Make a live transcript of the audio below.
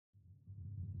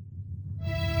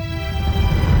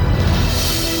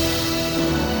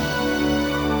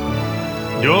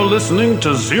You're listening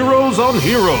to Zeros on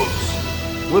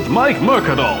Heroes with Mike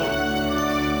Mercadal.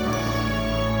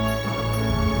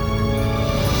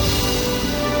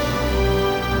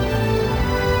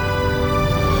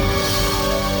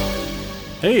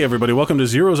 Hey everybody, welcome to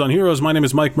Zeros on Heroes. My name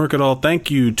is Mike Mercadal. Thank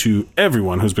you to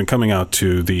everyone who's been coming out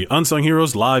to the Unsung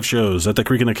Heroes live shows at the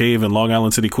Creek in the Cave in Long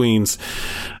Island City, Queens,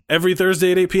 every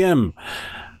Thursday at 8 p.m.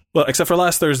 Well, except for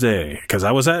last Thursday, because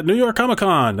I was at New York Comic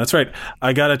Con. That's right.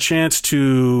 I got a chance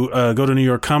to go to New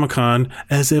York Comic Con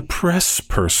as a press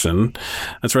person.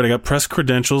 That's right. I got press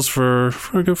credentials for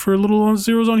a little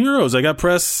Zeros on Heroes. I got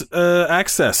press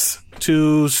access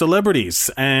to celebrities,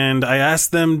 and I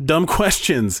asked them dumb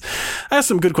questions. I asked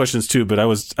some good questions too, but I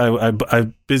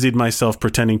busied myself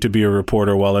pretending to be a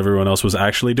reporter while everyone else was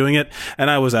actually doing it, and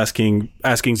I was asking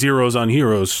Zeros on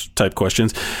Heroes type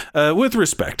questions with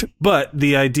respect. But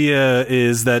the idea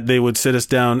is that they would sit us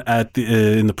down at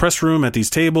in the press room at these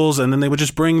tables, and then they would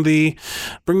just bring the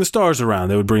stars around.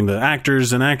 They would bring the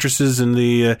actors and actresses and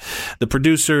the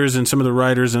producers and some of the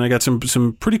writers, and I got some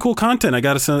pretty cool content. I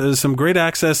got some great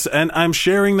access, and I'm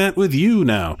sharing that with you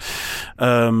now.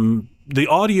 The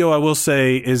audio, I will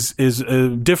say, is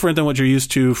different than what you're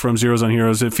used to from Zeros on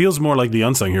Heroes. It feels more like the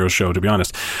Unsung Heroes show, to be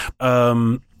honest.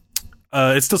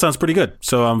 It still sounds pretty good,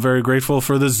 so I'm very grateful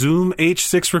for the Zoom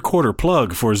H6 recorder.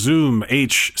 Plug for Zoom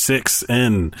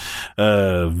H6N.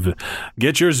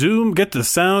 Get the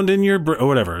sound in your or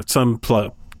whatever. It's some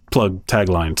plug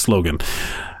tagline slogan.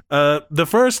 The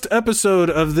first episode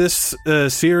of this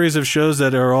series of shows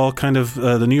that are all kind of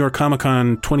the New York Comic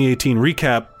Con 2018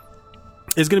 recap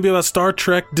is going to be about Star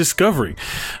Trek Discovery.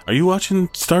 Are you watching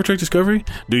Star Trek Discovery?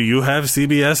 Do you have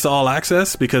CBS All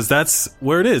Access? Because that's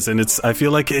where it is, and I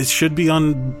feel like it should be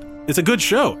on. It's a good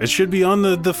show. It should be on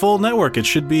the full network. It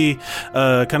should be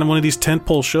kind of one of these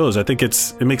tentpole shows. I think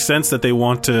it makes sense that they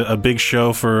want a big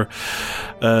show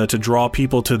to draw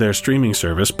people to their streaming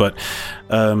service. But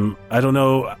I don't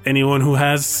know anyone who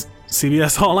has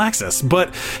CBS All Access.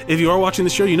 But if you are watching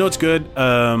the show, you know it's good.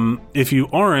 If you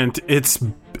aren't,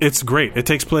 it's great. It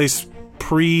takes place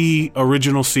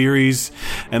pre-original series,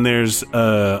 and there's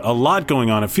a lot going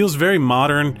on. It feels very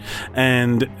modern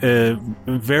and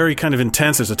very kind of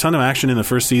intense. There's a ton of action in the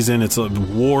first season. It's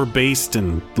war-based,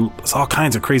 and it's all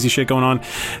kinds of crazy shit going on,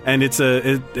 and it's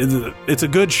a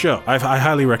good show. I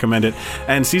highly recommend it.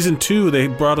 And season 2, they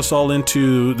brought us all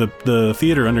into the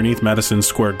theater underneath Madison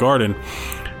Square Garden,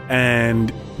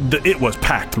 and it was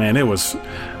packed, man. It was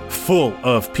full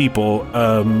of people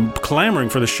clamoring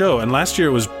for the show, and last year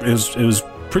it was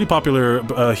pretty popular,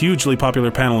 a hugely popular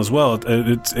panel as well.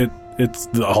 It's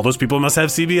all those people must have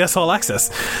CBS All Access.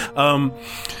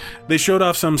 They showed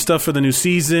off some stuff for the new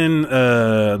season.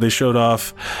 They showed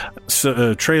off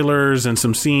trailers and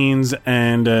some scenes,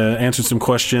 and answered some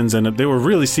questions, and they were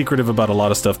really secretive about a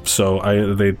lot of stuff, so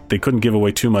they couldn't give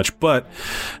away too much. But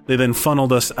they then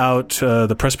funneled us out,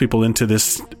 the press people, into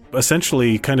this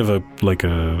essentially kind of a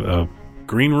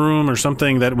green room or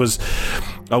something that was,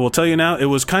 I will tell you now, it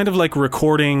was kind of like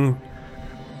recording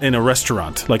in a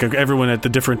restaurant. Like everyone at the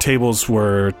different tables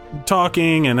were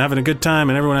talking and having a good time,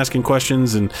 and everyone asking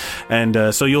questions, and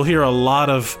so you'll hear a lot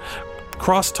of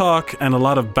crosstalk and a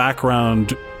lot of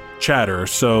background chatter.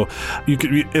 So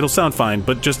it'll sound fine,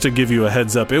 but just to give you a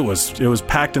heads up, it was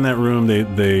packed in that room. They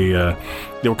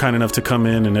were kind enough to come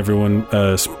in, and everyone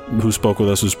who spoke with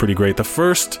us was pretty great. The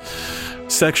first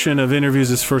section of interviews,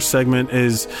 this first segment,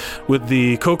 is with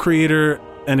the co-creator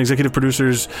and executive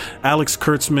producers Alex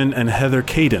Kurtzman and Heather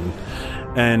Caden,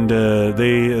 and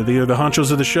they are the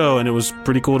honchos of the show, and it was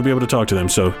pretty cool to be able to talk to them.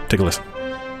 So take a listen.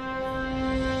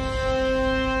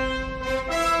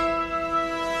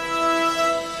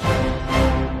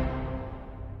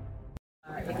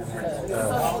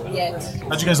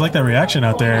 How'd you guys like that reaction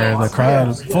out there? The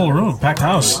crowd, full room, packed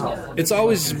house. It's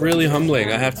always really humbling,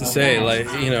 I have to say.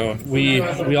 Like, we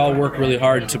all work really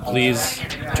hard to please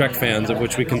Trek fans, of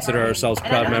which we consider ourselves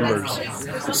proud members.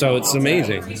 So it's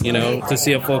amazing, to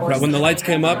see a full crowd. When the lights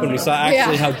came up and we saw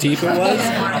actually how deep it was,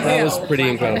 that was pretty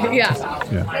incredible. Yeah.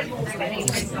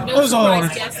 That was all I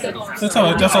wanted. That's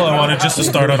all I wanted, just to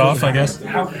start it off, I guess.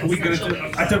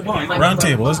 Round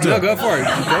table, let's do it. No, go for it.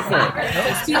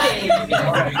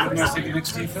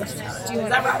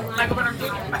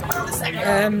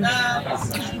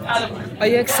 Are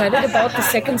you excited about the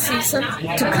second season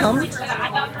to come?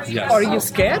 Yes. Are you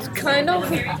scared, kind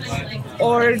of?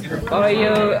 Or are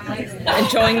you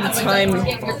enjoying the time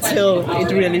till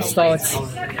it really starts?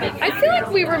 I feel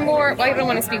like we were more, well, I don't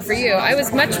want to speak for you. I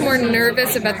was much more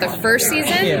nervous about the first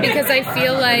season because I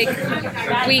feel like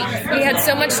we had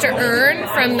so much to earn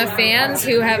from the fans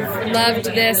who have loved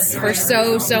this for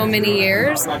so many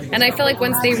years. And I feel like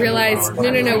once they realized,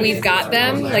 no, we've got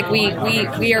them. Like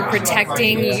we are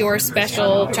protecting your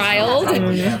special child.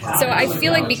 So I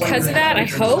feel like because of that, I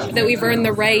hope that we've earned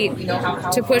the right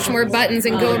to push more buttons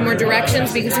and go in more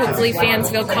directions, because hopefully fans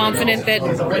feel confident that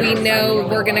we know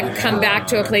we're going to come back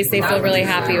to a place they feel really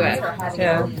happy with.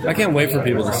 Yeah. I can't wait for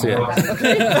people to see it.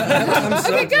 I'm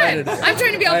so excited. Good. I'm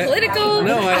trying to be all political.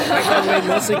 No, I can't wait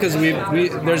mostly because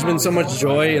there's been so much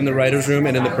joy in the writer's room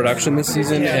and in the production this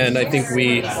season, and I think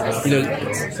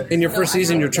in your first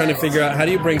season, you're trying to figure out how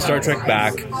do you bring Star Trek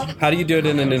back? How do you do it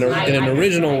in an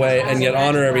original way and yet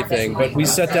honor everything? But we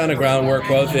set down a groundwork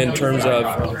both in terms of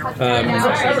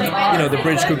the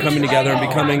bridge crew coming together and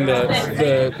becoming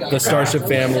the Starship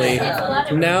family.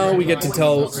 Now we get to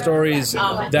tell stories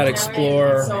that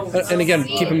explore, and again,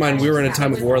 keep in mind we were in a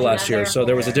time of war last year, so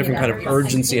there was a different kind of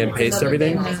urgency and pace to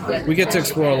everything. We get to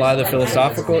explore a lot of the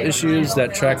philosophical issues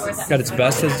that Trek at its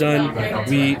best has done.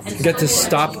 We get to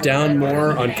stop down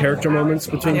more on character moments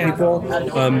between people.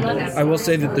 I will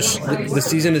say that the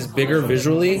season is bigger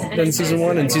visually than season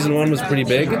one, and season one was pretty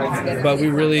big, but we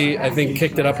really, I think,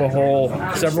 kicked it up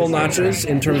several notches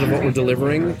in terms of what we're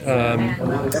delivering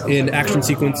in action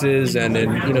sequences and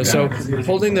in, so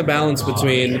holding the balance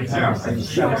between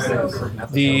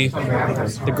the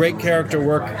great character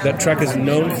work that Trek is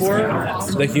known for,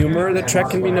 the humor that Trek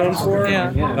can be known for,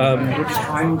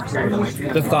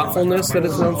 the thoughtfulness that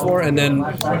it's known for, and then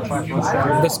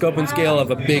the scope and scale of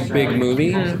a big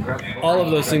movie. All of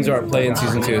those things are at play in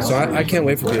season 2, so I can't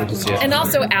wait for people to see it. And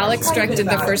also, Alex directed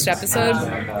the first episode,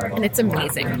 and it's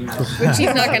amazing. Which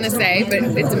he's not going to say,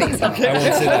 but it's amazing. I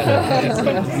won't say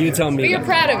that. You tell me. But you're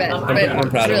proud of it. I'm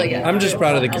proud of it. Good. I'm just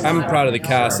proud of the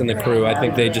cast and the crew. I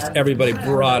think everybody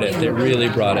brought it. They really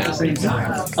brought it.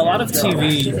 A lot of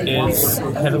TV is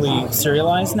heavily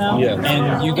serialized now,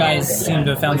 and you guys seem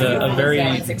to have found a very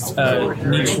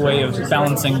niche way of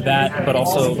balancing that, but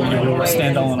also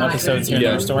standalone episodes here and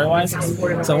there story-wise.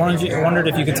 So I wondered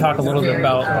if you could talk a little bit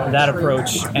about that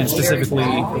approach, and specifically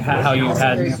how you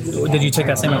did you take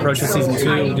that same approach with season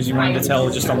 2? Did you want to tell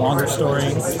just a longer story?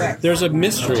 There's a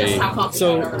mystery.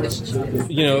 So, on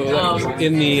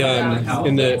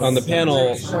the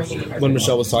panel when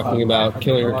Michelle was talking about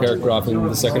killing her character off in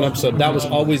the second episode, that was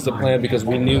always the plan because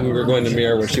we knew we were going to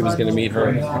mirror where she was going to meet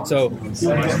her. So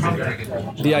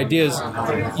the idea is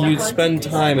you spend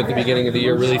time at the beginning of the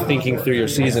year really thinking through your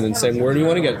season and saying, where do we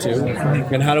want to get to?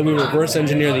 And how do we reverse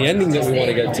engineer the ending that we want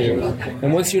to get to?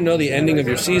 And once you know the ending of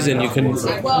your season, you can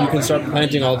start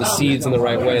planting all the seeds in the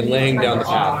right way and laying down the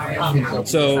path.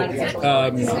 So,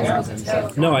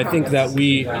 no, I think that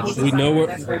we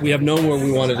have known where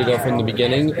we wanted to go from the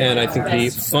beginning, and I think the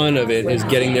fun of it is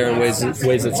getting there in ways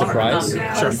that surprise.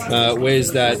 Sure.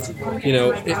 Ways that,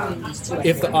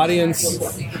 if the audience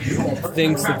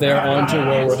thinks that they're onto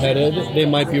where we're headed, they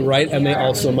might be right, and they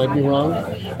also might be wrong,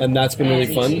 and that's been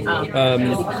really fun.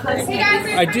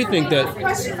 I do think that,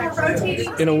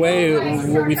 in a way,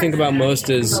 what we think about most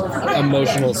is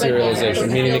emotional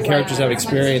serialization, meaning the characters have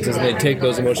experiences and they take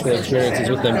those emotional experiences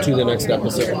with them to the next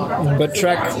episode. But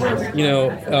Trek,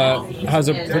 has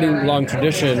a pretty long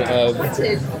tradition of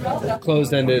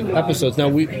closed-ended episodes. Now,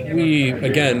 we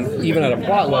again, even at a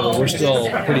plot level, we're still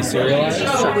pretty serialized.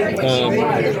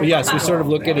 But yes, we sort of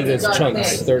look at it as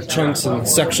chunks. There are chunks and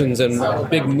sections and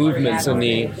big movements in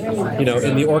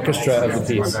the orchestra of the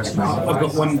piece. I've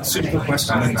got one super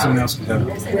question, and someone else can go.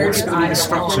 What's going to be the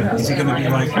structure? Is it going to be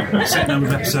like a set number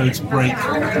of episodes, break,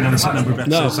 another set number of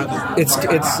episodes? No, it's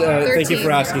thank you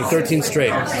for asking. 13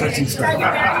 straight. 13 straight.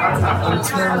 In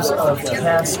terms of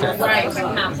casting,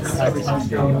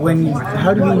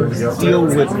 how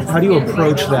do you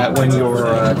approach that when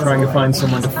you're trying to find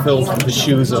someone to fill the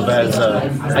shoes of as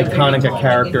iconic a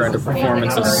character and a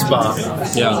performance as Spock?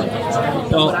 Yeah.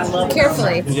 Well,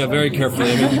 carefully. Yeah, very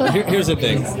carefully. I mean, here's the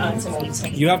thing.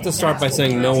 You have to start by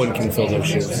saying no one can fill those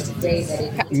shoes.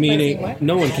 Meaning,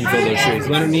 no one can fill those shoes.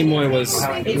 Leonard Nimoy was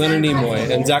Leonard Nimoy,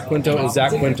 and Zach Quinto is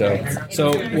Zach Quinto.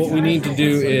 So what we need to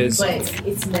do is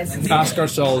ask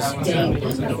ourselves,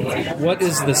 what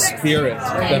is the spirit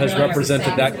that has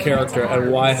represented that character,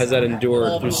 and why has that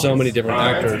endured through so many different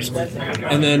actors?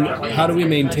 And then how do we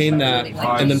maintain that,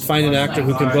 and then find an actor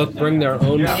who can both bring their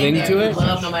own thing to it,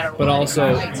 but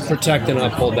also protect and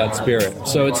uphold that spirit.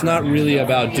 So it's not really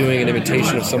about doing an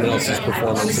imitation of someone else's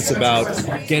performance. It's about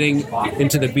getting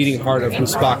into the beating heart of who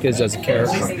Spock is as a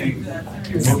character.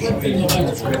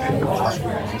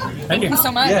 Thank you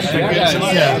so much. Yeah,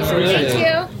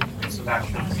 Thank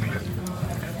you.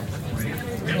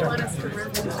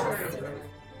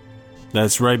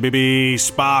 That's right, baby.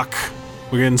 Spock.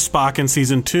 We're getting Spock in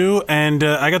season 2, and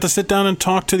I got to sit down and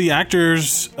talk to the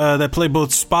actors that play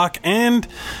both Spock and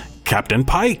Captain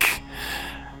Pike.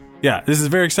 Yeah, this is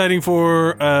very exciting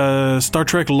for Star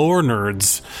Trek lore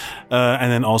nerds. And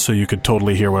then also you could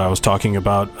totally hear what I was talking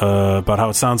about how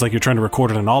it sounds like you're trying to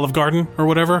record in an Olive Garden or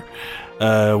whatever.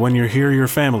 When you hear your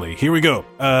family. Here we go.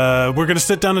 We're going to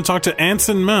sit down and talk to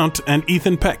Anson Mount and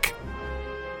Ethan Peck.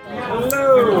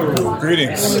 Hello.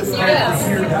 Greetings.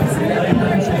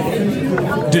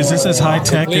 Is this as high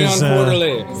tech as?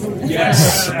 Quarterly.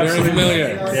 Yes. Very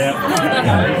familiar.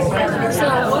 Yeah.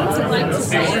 So, what is it like to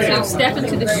step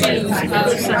into the shoes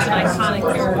of such an iconic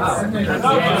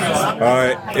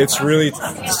character? It's really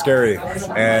scary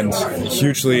and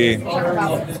hugely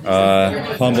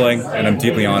humbling, and I'm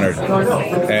deeply honored.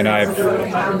 And I've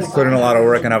put in a lot of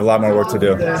work, and I have a lot more work to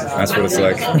do. That's what it's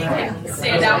like.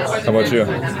 How about you?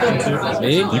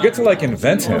 Me? You get to like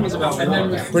invent him.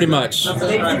 Pretty much.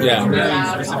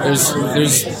 Yeah. There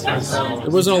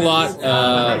wasn't a lot.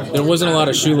 There wasn't a lot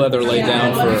of shoe leather laid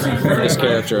down for this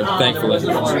character, thankfully. So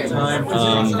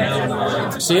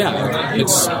yeah,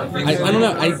 it's. I don't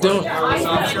know. I've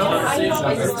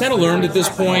kind of learned at this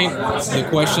point the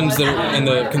questions that are, and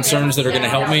the concerns that are going to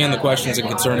help me, and the questions and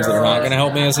concerns that are not going to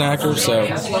help me as an actor. So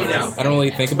I don't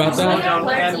really think about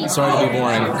that. Sorry to be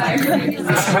boring.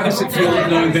 How does it feel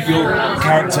knowing that your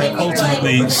character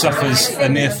ultimately suffers a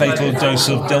near fatal dose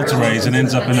of delta rays and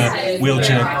ends up in a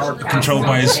wheelchair controlled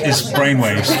by his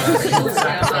brainwaves?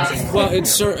 Well,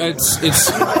 it's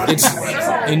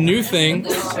a new thing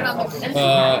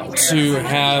to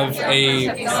have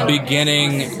a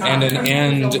beginning and an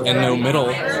end and no middle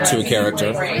to a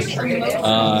character.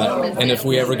 And if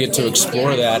we ever get to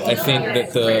explore that, I think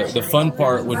that the fun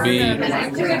part would be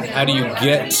how do you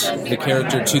get the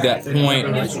character to that point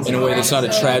in a way that's not a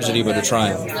tragedy but a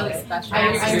triumph.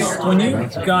 When you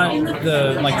got you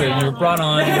were brought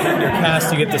on, you're cast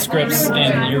to get the scripts,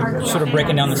 and you're sort of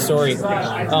breaking down the story,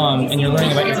 and you're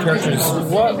learning about your characters,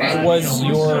 what was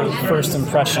your first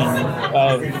impression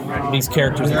of these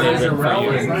characters that they've written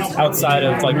for you? Outside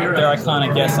of like their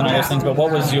iconic guests and all those things, but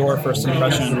what was your first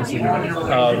impression of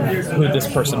who this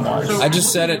person was? I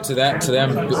just said it to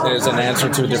them as an answer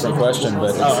to a different question,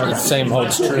 but the same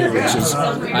holds true, which is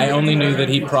I only knew that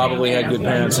he probably had good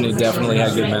parents and he definitely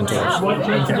had good mentors.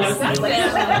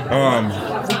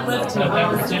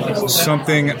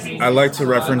 Something I like to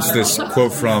reference this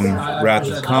quote from Wrath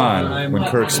of Khan when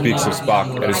Kirk speaks of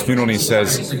Spock at his funeral, and he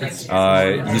says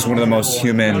he's one of the most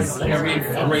human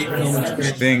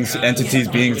beings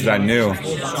that I knew.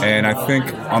 And I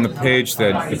think on the pages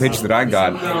that I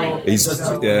got,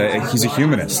 he's a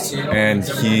humanist, and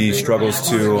he struggles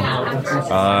to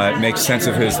make sense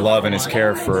of his love and his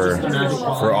care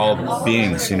for all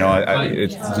beings. You know,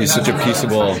 he's such a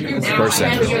peaceable person,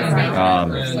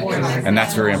 and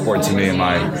that's very important to me in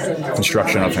my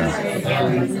construction of him.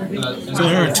 So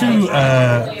there are two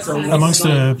amongst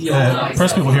the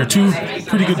press people here, two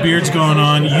pretty good beards going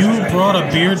on. You brought a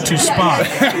beard to Spock.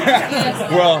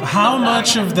 Well, how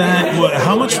much of that?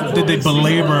 How much did they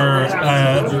belabor?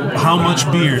 How much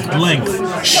beard,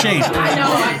 length, shape?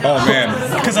 Oh man,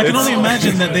 because I can only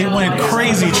imagine that they went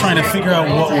crazy trying to figure out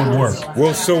what would work.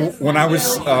 Well, so when I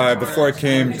was before I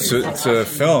came to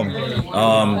film,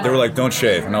 they were like, "Don't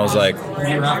shave," and I was like,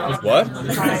 "What?"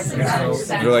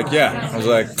 They're like, "Yeah." I was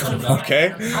like,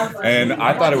 "Okay," and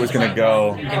I thought it was going to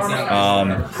go.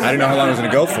 I didn't know how long it was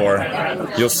going to go for.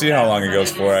 You'll see how long it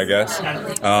goes for, I guess.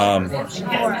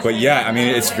 But yeah, I mean,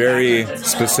 it's very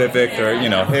specific, or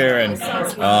hair, and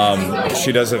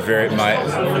she does a very you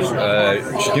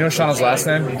know Shauna's last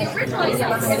name?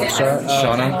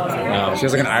 Shauna? She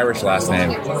has like an Irish last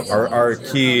name. Our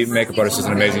key makeup artist does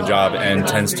an amazing job and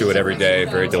tends to it every day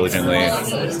very diligently.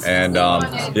 And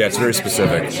yeah, it's very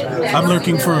specific. I'm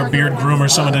looking for a beard groomer,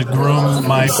 someone to groom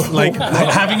my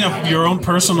having your own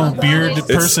personal beard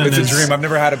person. It's a dream. I've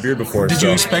never had a beard before. Did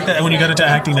you expect that when you got into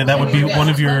acting that would be one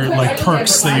of your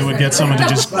perks, that you would get someone to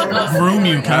just groom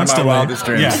you constantly? My wildest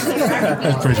dreams. Yeah,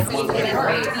 that's pretty.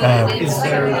 Is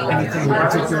there anything in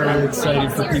particular you're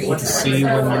excited for people to see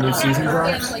when the new season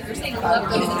drops?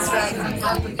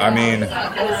 I mean,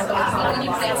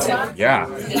 yeah,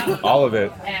 all of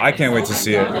it. I can't wait to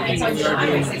see it.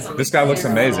 This guy looks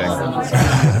amazing.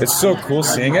 It's so cool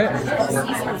seeing it.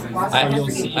 I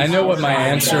I know what my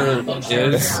answer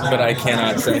is, but I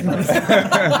cannot say.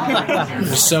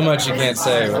 There's so much you can't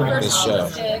say with this show.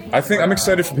 I think I'm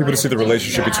excited for people to see the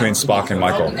relationship between Spock and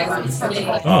Michael.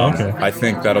 Okay. I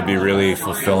think that'll be really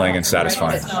fulfilling and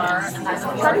satisfying.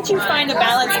 How did you find a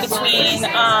balance between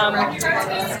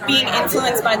being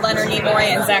influenced by Leonard Nimoy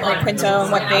and Zachary Quinto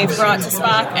and what they've brought to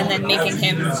Spock, and then making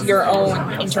him your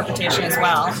own interpretation as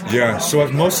well? Yeah, so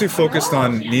I've mostly focused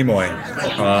on Nimoy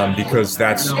because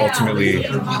that's ultimately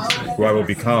who I will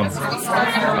become,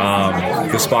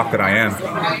 the Spock that I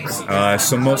am.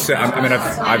 So mostly, I mean,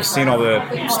 I've seen all the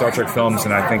Star Trek films,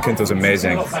 and I think Quinto's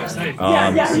amazing.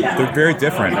 They're very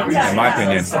different, in my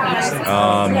opinion.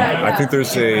 I think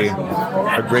there's a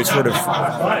great sort of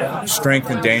strength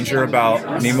and danger about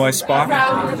Nimoy's Spock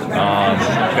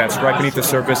that's right beneath the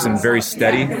surface and very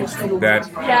steady, that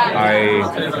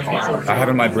I have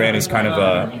in my brain as kind of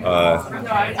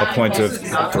a point of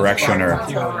direction or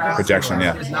projection.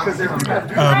 Yeah.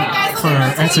 For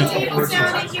answer,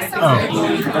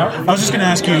 I was just going to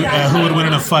ask you who would win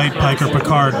in a fight, Pike or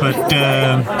Picard, but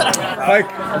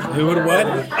Pike. Who would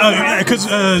what? Because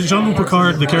Jean-Luc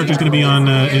Picard, the character, is going to be on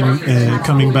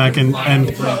coming back, and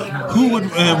who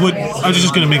would I was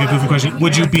just going to make a goofy question.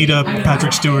 Would you beat up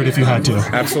Patrick Stewart if you had to?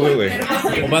 Absolutely.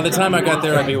 Well, by the time I got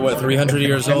there, I'd be 300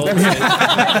 years old.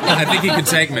 I think he could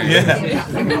take me. Yeah.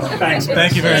 Thanks.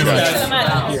 Thank you very much.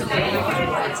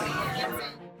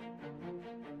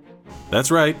 That's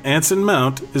right, Anson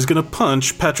Mount is going to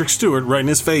punch Patrick Stewart right in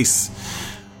his face.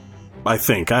 I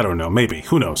think. I don't know. Maybe.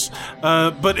 Who knows?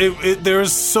 But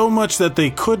there's so much that they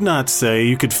could not say.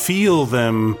 You could feel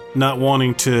them not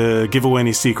wanting to give away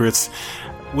any secrets,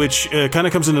 which kind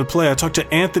of comes into play. I talked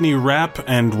to Anthony Rapp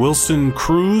and Wilson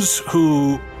Cruz,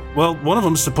 who, well, one of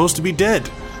them is supposed to be dead.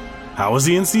 How is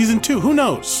he in season 2? Who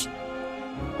knows?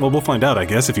 Well, we'll find out, I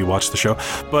guess, if you watch the show.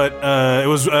 But it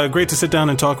was great to sit down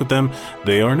and talk with them.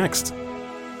 They are next.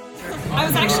 I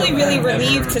was actually really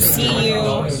relieved to see you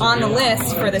on the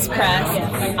list for this press,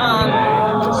 and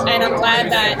I'm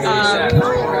glad that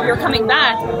you're coming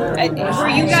back. Were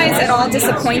you guys at all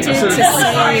disappointed to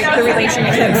see the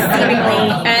relationship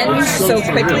seemingly end so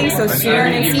quickly, so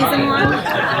soon in season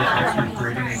 1?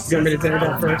 You want me to take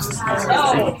that first?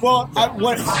 Well,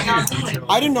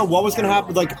 I didn't know what was going to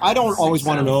happen. Like, I don't always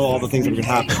want to know all the things that are going to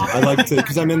happen. I like to,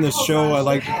 because I'm in this show.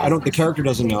 The character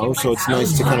doesn't know, so it's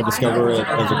nice to kind of discover it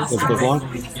as it goes along.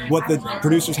 What the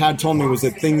producers had told me was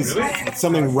that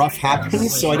something rough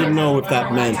happens, so I didn't know if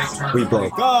that meant we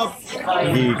broke up,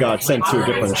 he got sent to a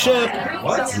different ship,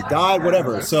 he died,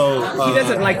 whatever. So he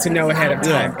doesn't like to know ahead of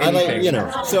time.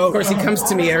 Yeah, so of course he comes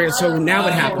to me, Ariel. So now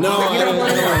what happened? No, I don't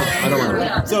want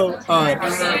to. So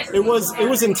it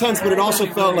was intense, but it also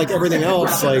felt like everything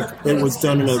else. Like it was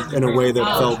done in a way that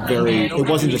felt very. It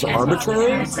wasn't just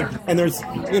arbitrary, and there's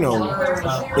it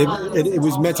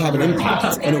was meant to have an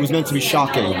impact, and it was meant to be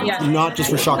shocking, not just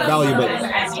for shock value, but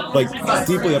like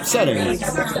deeply upsetting.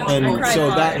 And so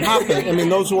that happened. I mean,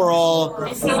 those were all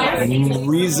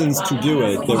reasons to do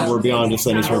it that were beyond just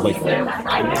any sort of like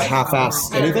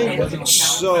half-ass anything.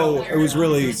 So it was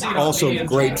really also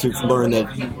great to learn that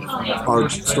our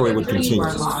story would continue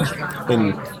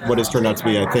in what has turned out to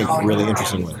be, I think, really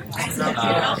interesting way.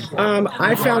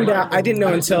 I found out, I didn't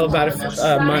know until about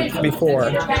a month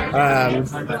before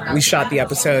we shot the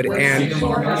episode, and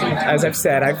as I've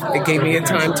said, it gave me a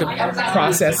time to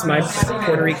process my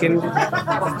Puerto Rican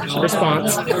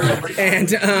response. And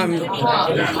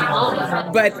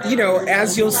but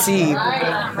as you'll see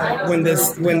when the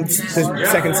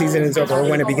second season is over, or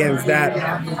when it begins, that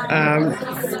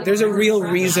there's a real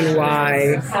reason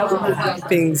why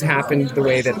things happened the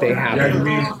way that they happened,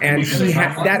 and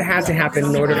that had to happen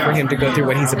in order for him to go through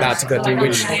what he's about to go through,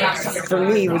 which for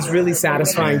me was really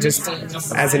satisfying just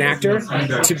as an actor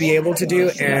to be able to do,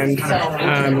 and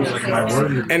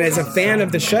as a fan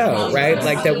of the show, right?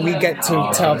 Like that we get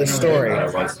to tell the story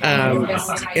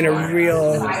in a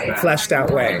real fleshed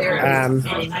out way.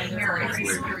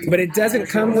 But it doesn't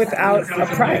come without a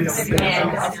price.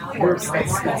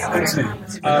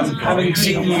 Having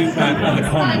seen you at the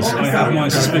cons, I have my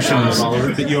suspicions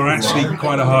that you're actually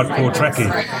quite a hardcore Trekkie.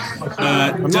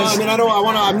 I'm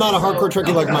not a hardcore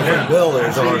Trekkie like my friend Bill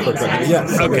is a hardcore Trekkie.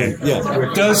 Yes. Okay. Yeah.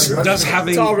 Does having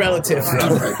it's all relative.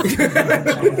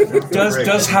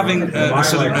 does having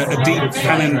a deep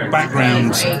canon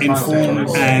background inform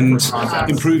and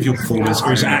improve your performance,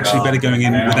 or is it actually better going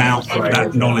in without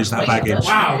that knowledge, that baggage?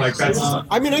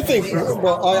 I mean, I think.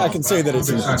 Well, I can say that it's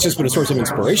just been a source of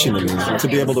inspiration to me to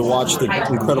be able to watch the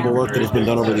incredible work that has been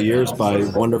done over the years by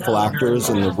wonderful actors,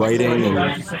 and the writing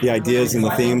and the ideas and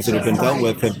the themes that have been dealt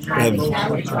with have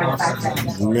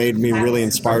made me really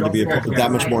inspired to be that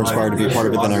much more inspired to be a part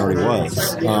of it than I already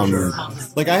was.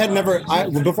 Like I had never,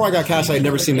 before I got cast, I had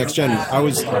never seen Next Gen.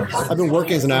 I've been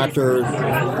working as an actor,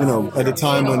 you know, at a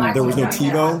time when there was no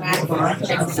TiVo,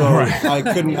 so I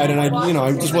couldn't,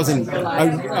 I just wasn't.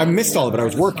 I missed all of it. I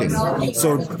was working,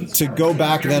 so to go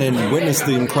back then and witness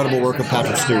the incredible work of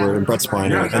Patrick Stewart and Brett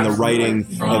Spiner and the writing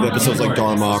of episodes like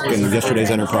Darmok and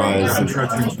Yesterday's Enterprise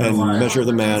and Measure of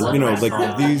the Man, you know,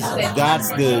 like these. That's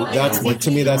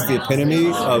to me that's the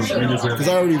epitome of, because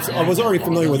I was already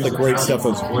familiar with the great stuff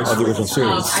of the original series.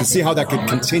 To see how that could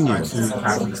continue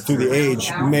through the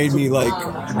age made me like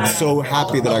so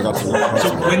happy that I got to watch.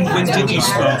 So when did you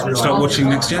start watching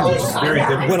Next Gen?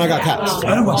 When I got cast.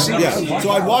 Yeah. So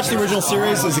I watched the original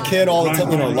series as a kid all the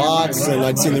time, you know, lots, and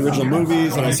I'd seen the original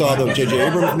movies, and I saw the J.J.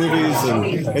 Abrams movies,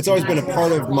 and it's always been a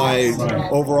part of my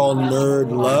overall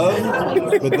nerd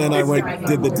love. But then I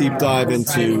did the deep dive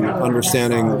into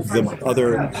understanding the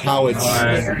other how it's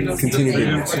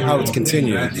continued.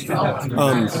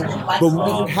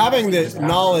 But having the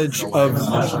knowledge of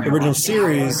the original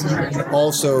series,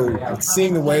 also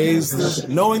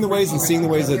knowing the ways and seeing the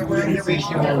ways that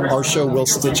our show will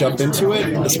stitch up into it,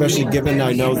 especially given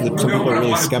I know that some people are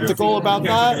really skeptical about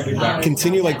that.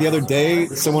 Continue, like the other day,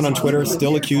 someone on Twitter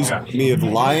still accused me of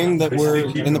lying that we're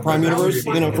in the Prime Universe,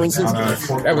 you know, for instance.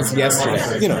 That was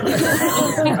yesterday. You know.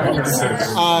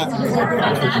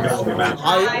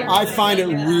 I find it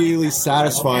really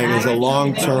satisfying as a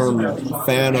long-term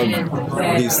fan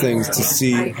of these things to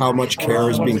see how much care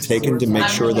is being taken to make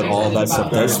sure that all of that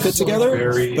stuff does fit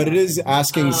together. But it is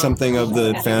asking something of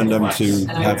the fandom to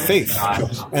have faith.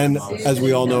 And as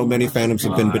we all know, many fandoms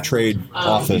have been betrayed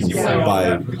often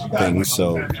by things,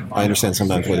 so I understand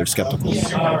sometimes why they're skeptical.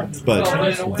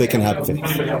 But they can have faith.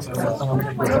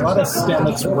 A lot of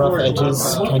Stamets' rough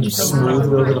edges kind of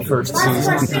smoothed over the first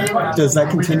season. Does that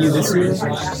continue this year?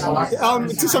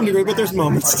 To some degree, but there's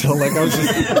moments still. Like I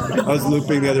was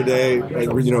looping the other day,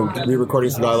 you know, re-recording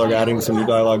some dialogue, adding some new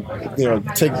dialogue. You know,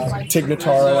 Tig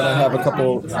Notaro, and I have a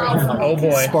couple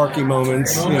sparky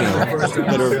moments, you know,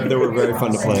 that were very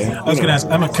fun to play. I was going to ask,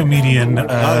 I'm a comedian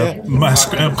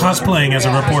cosplaying as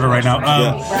a reporter right now.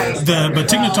 But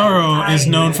Tig Notaro is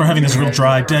known for having this real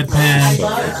dry deadpan,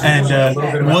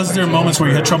 and was there moments where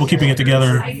you had trouble keeping it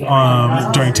together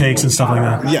during takes and stuff like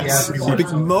that? Yes,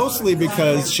 mostly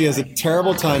because she has a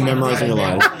terrible time memorizing her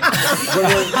lines.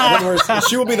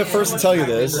 She will be the first to tell you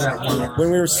this. When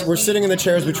we're sitting in the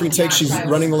chairs between takes, she's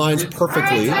running the lines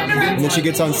perfectly, and then she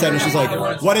gets on set and she's like,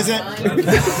 "What is it?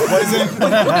 What is it?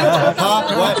 Huh?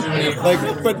 What?"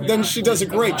 Like, but then she does a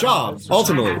great job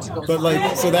ultimately. But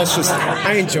like, so that's just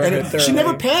I enjoyed it thoroughly. She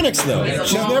never panics though.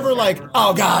 She's never like,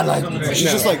 "Oh God!" Like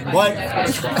she's just like, "What?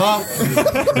 Huh?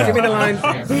 Give me the line."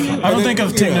 I don't think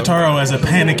of Tig Notaro as a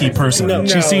panicky person.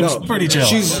 She seems pretty chill.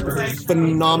 She's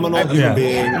phenomenal human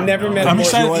being. Never met a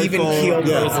more even-keeled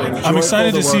person. I'm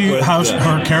excited to see how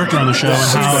her character on the show and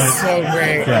how it. She's so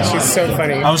great. Yeah. She's so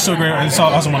funny. I was so great. It's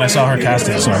awesome when I saw her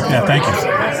casted. So yeah, thank you.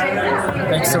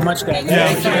 Thanks so much, guys.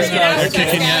 Yeah, they're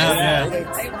kicking you out.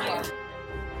 Yeah.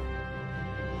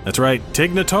 That's right.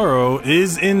 Tig Notaro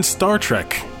is in Star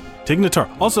Trek. Tig Notaro.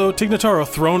 Also, Tig Notaro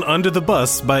thrown under the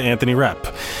bus by Anthony Rapp.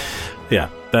 Yeah,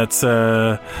 that's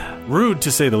rude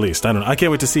to say the least. I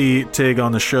can't wait to see Tig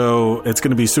on the show. It's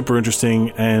going to be super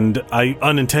interesting and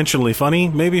unintentionally funny.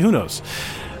 Maybe, who knows?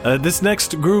 This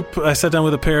next group, I sat down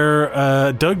with a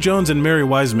pair, Doug Jones and Mary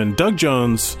Wiseman. Doug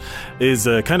Jones is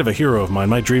kind of a hero of mine.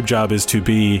 My dream job is to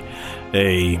be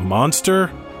a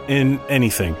monster in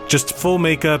anything, just full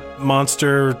makeup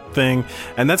monster thing,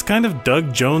 and that's kind of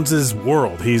Doug Jones's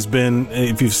world. He's been,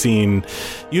 if you've seen,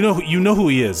 you know who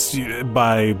he is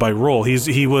by role.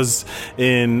 He was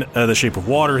in The Shape of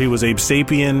Water. He was Abe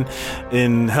Sapien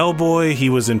in Hellboy. He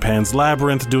was in Pan's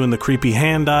Labyrinth doing the creepy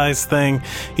hand eyes thing.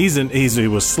 He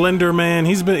was Slender Man.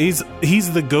 He's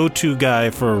the go-to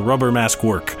guy for rubber mask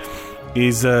work.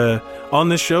 He's on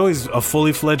this show. He's a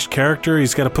fully fledged character.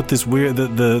 He's got to put this weird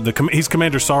he's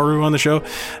Commander Saru on the show,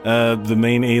 the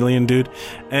main alien dude,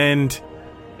 and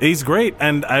he's great.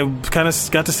 And I kind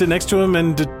of got to sit next to him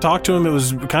and to talk to him. It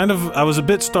was I was a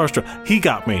bit starstruck. He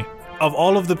got me. Of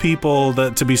all of the people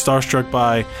that to be starstruck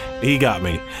by, he got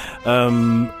me.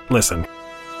 Listen.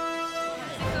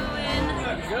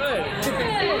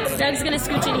 Doug's gonna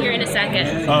scooch in here in a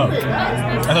second. Oh,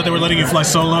 I thought they were letting you fly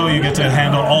solo. You get to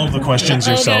handle all of the questions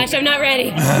yourself. Oh gosh, I'm not ready.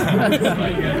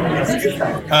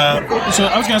 So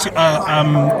I was going to ask,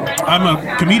 I'm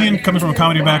a comedian coming from a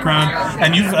comedy background,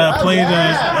 and you've played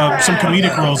some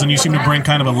comedic roles, and you seem to bring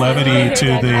kind of a levity to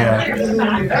the.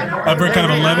 Bring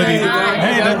kind of a levity.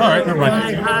 Hey, all right, never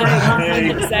mind.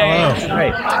 Hello.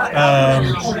 Right.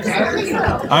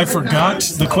 I forgot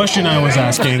the question I was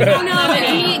asking. No,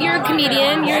 you're a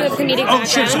comedian. You're a comedic background. Oh,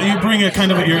 sure. So you bring a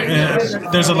kind of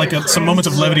there's some moments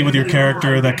of levity with your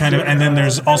character that kind of, and then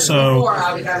there's also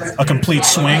a complete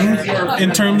swing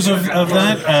in terms of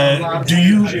that. Do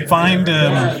you find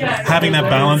having that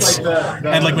balance,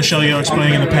 and like Michelle Yeoh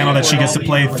explaining in the panel that she gets to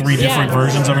play 3 different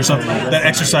versions of herself, that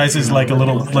exercises like a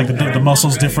little like the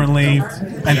muscles differently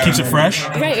and keeps it fresh?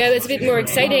 Right. It's a bit more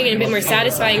exciting and a bit more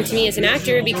satisfying to me as an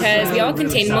actor because we all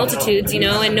contain multitudes,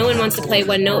 and no one wants to play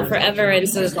one note forever. And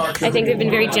so I think they've been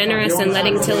very generous in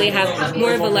letting Tilly have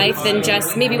more of a life than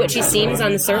just maybe what she seems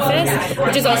on the surface,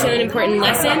 which is also an important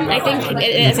lesson, I think,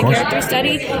 as a character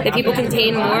study, that people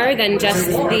contain more than just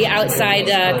the outside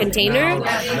container.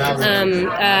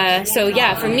 So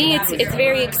yeah, for me, it's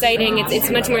very exciting. It's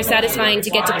much more satisfying to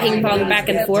get to ping pong back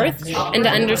and forth and to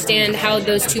understand how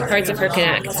those two parts of her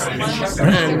connect.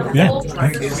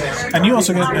 And you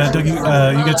also get, Doug,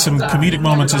 you get some comedic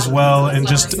moments as well, and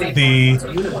just the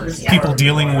people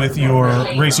dealing with your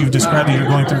race. You've described that you're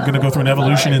going to go through an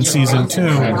evolution in season 2,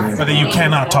 but that you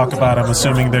cannot talk about. I'm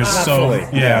assuming there's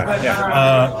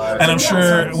and I'm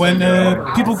sure when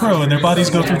people grow and their bodies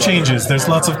go through changes, there's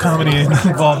lots of comedy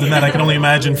involved in that. I can only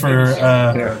imagine for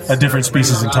a different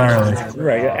species entirely.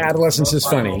 Right, adolescence is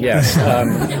funny, yes,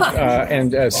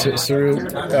 and Saru,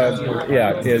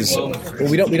 is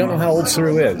we don't know how old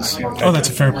Saru is. Oh, that's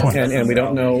a fair point, and we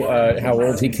don't know how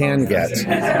old he can get.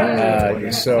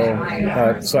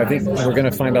 So I think we're going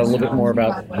to find out a little bit more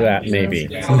about that, maybe.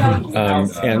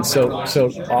 And so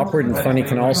awkward and funny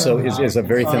can also is a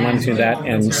very thin line between that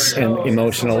and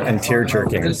emotional and tear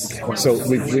jerking. So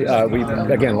we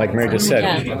again, like Mary just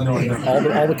said,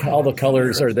 all the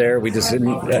colors are there. We just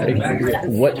didn't.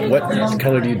 What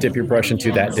color do you dip your brush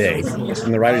into that day?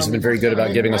 And the writers have been very good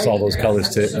about giving us all those colors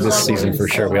to this season for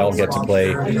sure. We all get to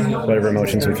play whatever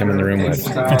emotions we come in the room with.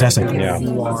 Fantastic. Yeah.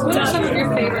 What are some of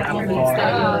your favorite moments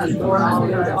that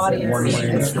your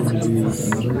audience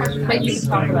that you can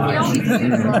talk about?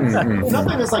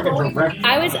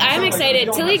 I'm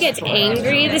excited. Tilly gets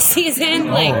angry this season.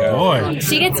 Like, boy.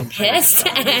 She gets pissed.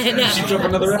 And, she drove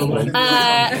another F-word?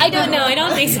 I don't know. I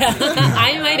don't think so.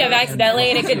 I might have accidentally,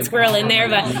 and it could squirrel in there,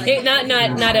 but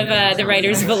not of the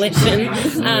writer's volition.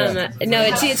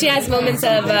 No, she has moments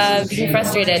of being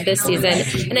frustrated this season,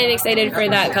 and I'm excited for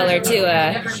that color too.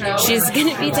 She's going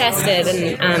to be tested,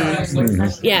 and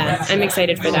I'm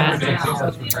excited for that.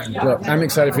 Well, I'm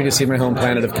excited for you to see my home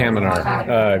planet of Kaminar,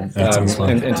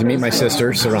 and to meet my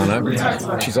sister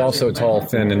Sarana. She's also tall,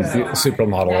 thin, and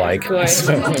supermodel-like,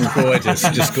 so gorgeous,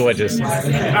 just gorgeous.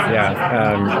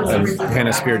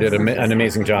 Hannah Spear did an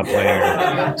amazing job playing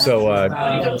her. So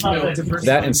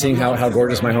that and seeing how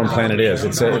gorgeous my home planet is,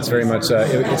 it's very much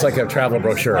it's like a travel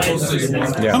brochure.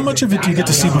 Yeah. How much of it do you get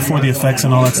to see before the effects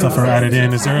and all that stuff are added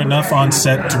in? Is there enough on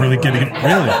set to really get it?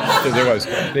 Really? There was.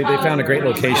 They found a great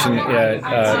location.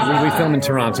 We filmed in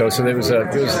Toronto, so there was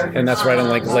and that's right on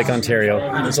Lake Ontario.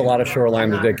 There's a lot of shoreline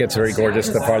that gets very gorgeous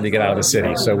the farther you get out of the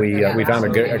city. So we found a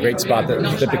great spot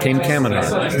that became Kaminar.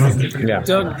 Yeah.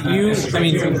 Doug,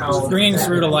 bringing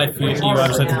Saru to life, you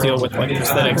obviously have to deal with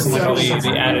prosthetics and all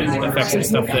the added effects and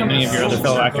stuff that many of your other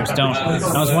fellow actors don't. And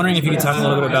I was wondering if you could talk a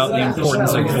little bit about the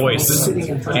importance of voice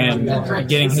and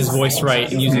getting his voice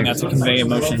right and using that to convey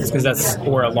emotions, because that's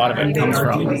where a lot of it comes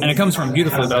from. And it comes from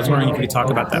beautifully, but I was wondering if you could talk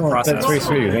about that process. That's very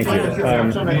sweet of you.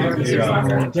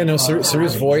 Thank you.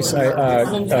 Saru's voice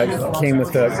came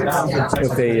with a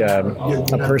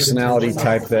personality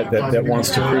type that wants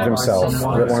to prove himself,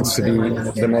 that wants to be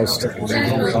the most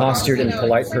postured and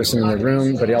polite person in the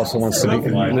room, but he also wants to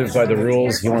live by the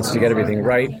rules. He wants to get everything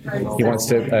right. He wants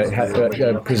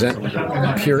to present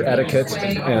pure etiquette,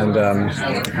 and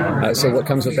so what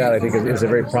comes with that, I think, is a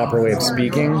very proper way of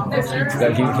speaking.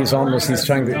 That he's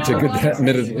trying to get that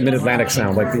mid-Atlantic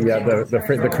sound, like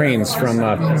the Cranes from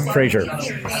Frasier.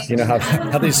 You know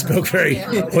how they spoke very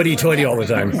hoity-toity all the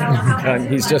time.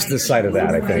 He's just this side of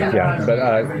that, I think. Yeah, but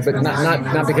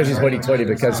not because he's hoity-toity,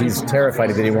 because he's terrified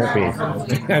that he won't be.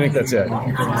 I think that's it.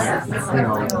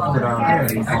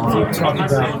 You talk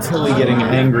about Tilly getting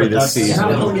angry this season.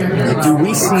 Do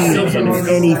we see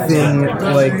any anything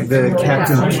like the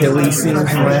Captain Killy scene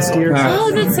from last year?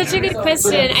 Oh, that's such a good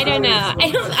question. I don't know.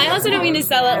 I also don't mean to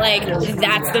sell it like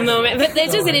that's the moment, but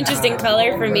it's just an interesting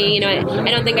color for me. You know,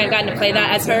 I don't think I've gotten to play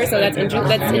that as her, so that's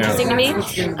interesting to me.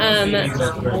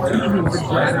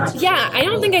 Yeah, I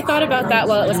don't think I thought about that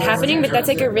while it was happening, but that's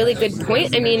like a really good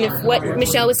point. I mean, if what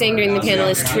Michelle was saying during the panel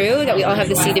is true, that we all have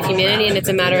the seed of humanity and it's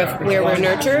a matter of where we're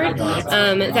nurtured,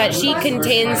 that she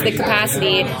contains the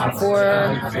capacity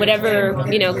for whatever,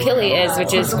 you know, Killy is,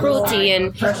 which is cruelty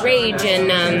and rage and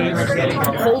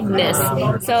coldness.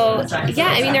 So, yeah,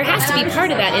 I mean, there has to be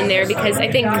part of that in there because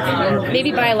I think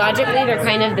maybe biologically they're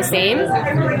kind of the same.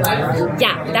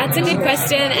 Yeah, that's a good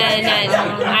question, and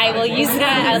I will use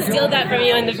that. I'll steal that from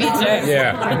you in the future.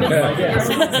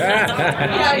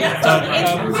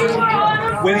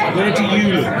 Where do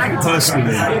you look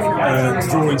personally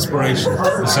for inspiration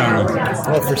for Sarah?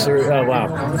 Oh, for Sarah! Oh,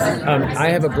 wow. I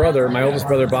have a brother. My oldest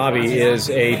brother, Bobby, is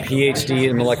a PhD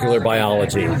in molecular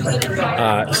biology.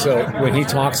 So when he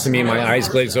talks to me, my eyes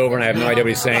glaze over and I have no idea what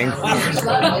he's saying.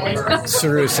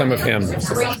 Saru is some of him.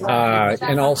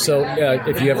 And also,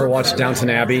 if you ever watch Downton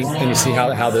Abbey and you see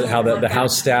how the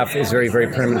house staff is very, very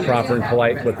prim and proper and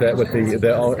polite with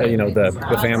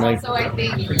the family,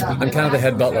 I'm kind of the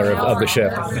head butler of the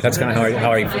ship. That's kind of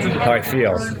how I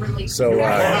feel. So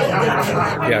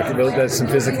there's some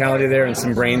physicality there and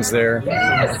some brains there,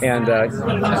 and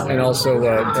also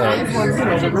like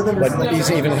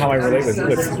even how I relate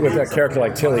with a character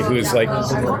like Tilly, who's like,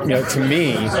 you know, to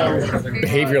me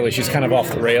behaviorally she's kind of off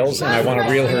the rails, and I want to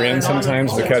reel her in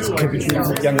sometimes because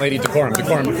young lady decorum.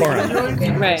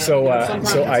 Right. So I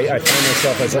find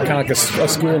myself as kind of like a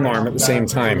school marm at the same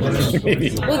time.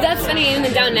 Well, that's funny. In the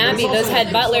Downton Abbey, those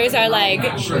head butlers are like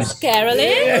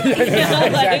Carolyn.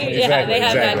 They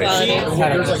have that quality.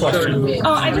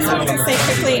 Oh, I just wanted to say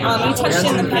quickly, you touched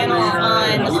in the panel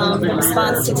on the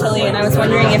response to Tilly, and I was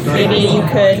wondering if maybe you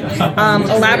could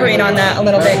elaborate on that a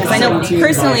little bit, because I know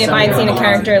personally if I had seen a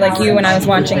character like you when I was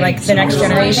watching like The Next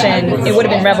Generation, it would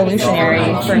have been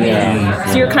revolutionary for me.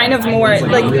 So you're kind of more,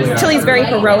 like, Tilly's very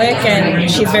heroic and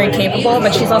she's very capable,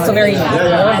 but she's also very normal.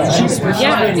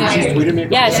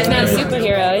 Yeah, she's not a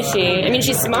superhero, is she? I mean,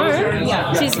 she's smart.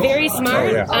 She's very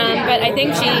smart, but I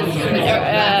think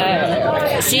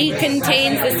she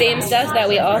contains the same stuff that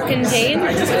we all contain.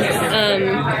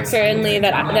 Certainly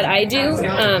that I do.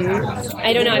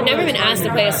 I don't know. I've never been asked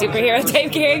to play a superhero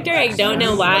type character. I don't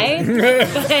know why.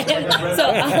 So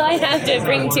all I have to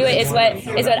bring to it is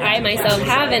what I myself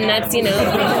have, and that's, you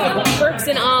know, quirks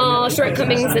and all,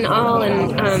 shortcomings and all,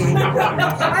 and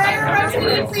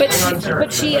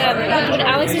but she what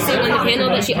Alex was saying on the panel,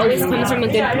 that she always comes from a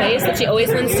good place, that she always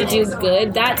wants to do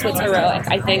good. That's what's heroic,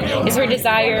 I think, is her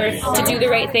desire to do the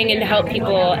right thing and to help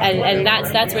people, and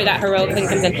that's where that heroic thing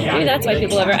comes in. Maybe that's why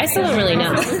people love her. I still don't really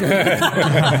know.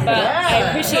 But I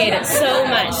appreciate it so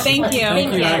much. Thank you.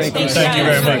 Thank you. Thank you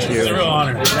very much. It's a real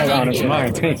honor. The honor's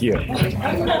mine. Thank you.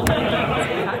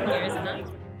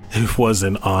 It was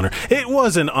an honor. It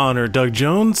was an honor, Doug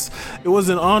Jones. It was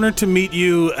an honor to meet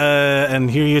you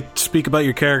and hear you speak about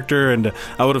your character, and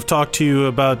I would have talked to you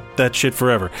about that shit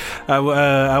forever.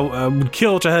 I would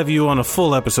kill to have you on a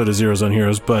full episode of Zeros on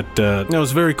Heroes, but it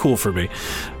was very cool for me.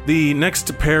 The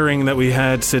next pairing that we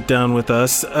had sit down with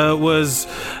us was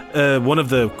one of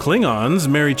the Klingons,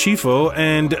 Mary Chieffo,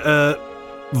 and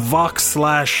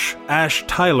Vox/Ash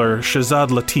Tyler, Shazad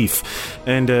Latif,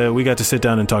 and we got to sit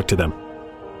down and talk to them.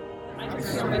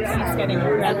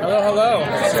 Hello.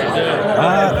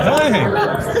 Hi.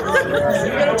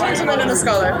 Got a gentleman and a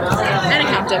scholar. And a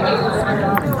captain.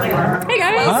 Hey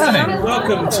guys. Hi.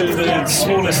 Welcome to the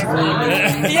smallest room.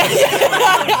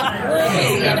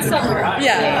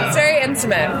 Yeah, it's very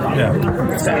intimate. Yeah.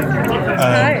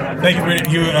 Hi.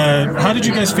 Thank you. How did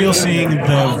you guys feel seeing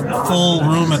the full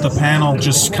room at the panel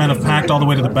just kind of packed all the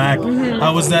way to the back?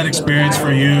 How was that experience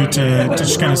for you to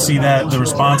just kind of see the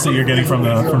response that you're getting from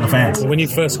the fans? When you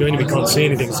first go in, we can't see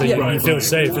anything, so you feel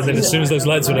safe. And then as soon as those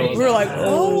lights went on, we were like,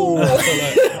 oh.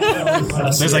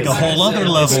 There's like a whole other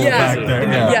level back there.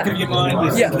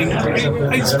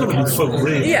 It's got to be fun,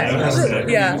 really.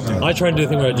 Yeah. I try and do the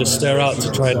thing where I just stare out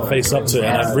to try and face up to it,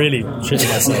 and I'm really shitting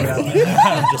myself.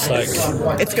 I'm just like,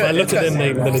 it's good. If I look at them,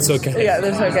 then it's okay. Yeah,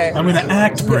 that's okay. I'm going to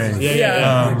act brave.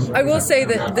 I will say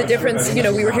that the difference, you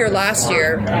know, we were here last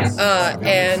year,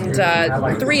 and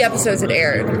 3 episodes had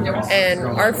aired, and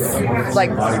our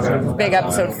big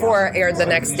episode 4 aired the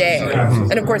next day.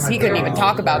 And of course, he couldn't even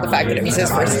talk about the fact that it was his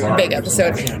first big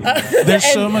episode. There's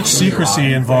so much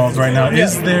secrecy involved right now.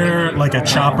 Is there like a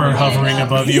chopper hovering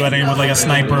above you at any with like a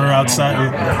sniper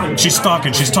outside? She's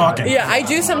stalking. She's talking. Yeah, I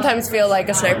do sometimes feel like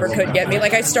a sniper could get me.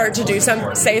 Like I start to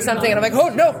say something, and I'm like, oh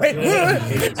no! Wait.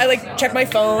 I like check my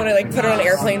phone. I like put it on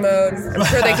airplane mode. I'm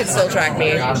sure they could still track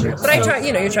me, but I try.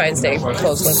 You try and stay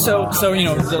close. So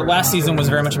the last season was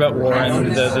very much about war,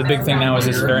 and the big thing now is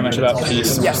it's very much about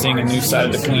peace. Yeah. We're seeing a new side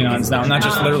of the Klingons now, not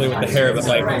just literally with the hair, but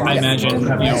like I imagine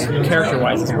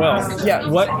character-wise as well. Yeah.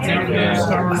 What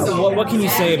can you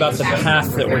say about the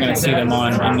path that we're going to see them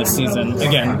on in this season?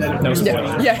 Again, no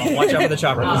spoiler. Yeah. Watch out for the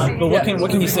chopper. But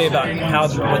what can you say about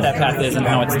what that path is and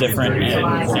how it's different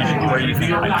and where you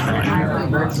think it might be?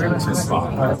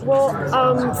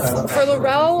 Well, for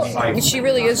L'Rell, she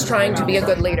really is trying to be a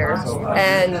good leader,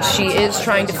 and she is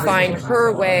trying to find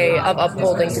her way of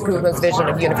upholding T'Kuma's vision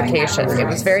of unification. It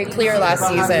was very clear last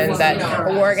season that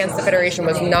a war against the Federation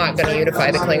was not going to unify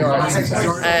the Klingons,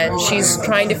 and she's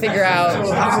trying to figure out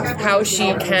how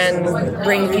she can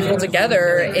bring people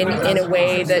together in a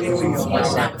way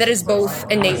that is both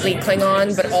innately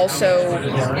Klingon, but also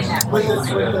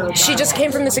she just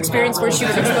came from this experience where she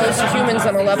was exposed to humans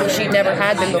on a level she never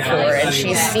had been before, and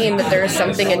she's seen that there's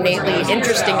something innately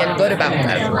interesting and good about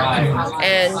them.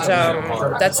 And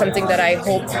that's something that I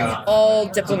hope all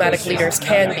diplomatic leaders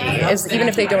can be, is even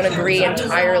if they don't agree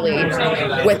entirely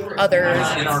with other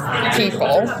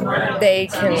people, they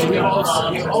can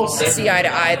see eye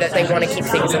to eye that they want to keep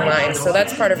things in line. So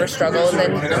that's part of her struggle. And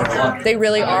then they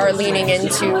really are leaning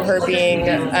into her being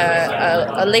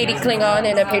a lady Klingon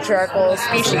in a patriarchal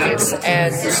species,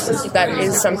 and that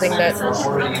is something that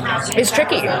is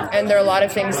tricky. And there are a lot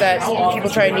of things that people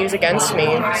try and use against me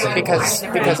because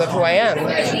of who I am.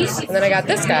 And then I got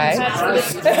this guy. I would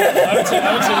tell you,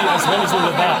 as well as all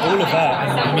of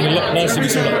that, I mean, last we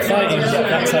saw like fighting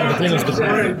that side of the Klingons, but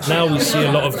now we see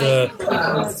a lot of the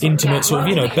intimate sort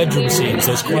of, bedroom scenes.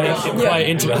 There's quite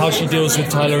intimate, how she deals with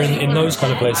Tyler in those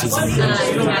kind of places. And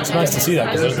it's nice to see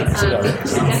that, because I don't see that.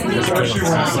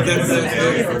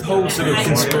 The whole sort of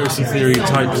conspiracy theory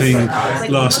type thing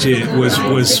last year was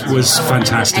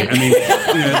fantastic. I mean,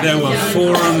 there were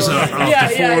forums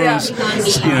after forums,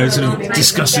 sort of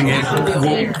discussing it,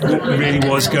 what really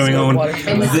was going on,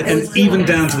 and even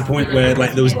down to the point where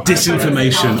like there was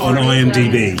disinformation on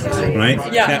IMDb, right?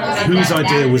 Yeah. Now, whose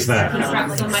idea was that?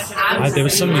 There were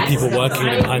so many people working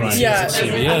behind the scenes at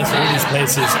CBS, all these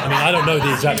places. I mean, I don't know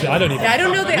the exact. I don't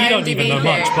know the IMDb even know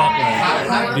much, but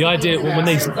the idea when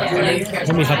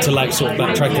we had to like sort of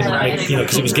backtrack and make,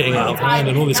 because it was getting out of hand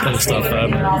and all this kind of stuff.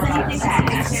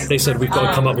 They said we've got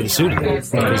to come up with a pseudonym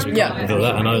because we can't do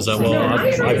that, and I was like, well,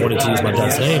 I wanted to use my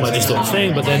dad's name. I just thought the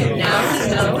same, but then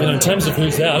in terms of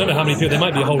who's there, I don't know how many people. There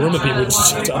might be a whole room of people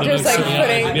just I don't know.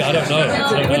 I don't know.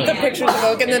 With the pictures of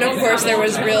Oak, and then of course there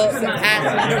was the real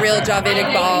Javed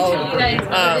Iqbal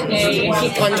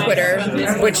on Twitter,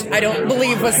 which I don't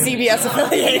believe was CBS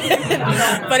affiliated,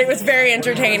 but it was very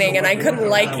entertaining, and I couldn't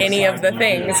like any of the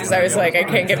things because I was like, I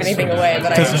can't give anything away,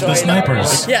 but I enjoyed the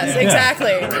snipers. Yes,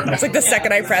 exactly. It's like the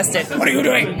second I pressed it, what are you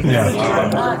doing? So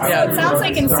it sounds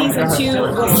like in season 2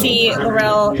 we'll see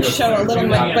L'Rell show a little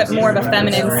bit more of a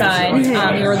feminine side.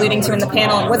 You were alluding to in the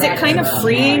panel. Was it kind of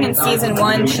freeing in season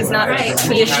 1? She's not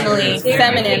traditionally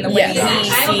feminine the way we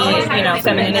see,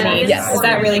 femininity. Yes. Is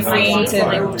that really freeing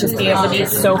to just be able to be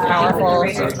so powerful?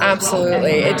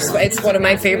 Absolutely. It's one of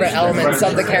my favorite elements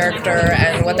of the character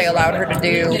and what they allowed her to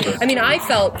do. I mean, I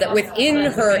felt that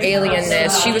within her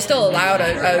alienness, she was still allowed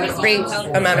a great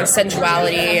amount of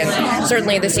sensuality, and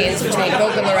certainly the scenes between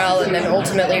Vogue and L'Rell, and then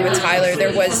ultimately with Tyler,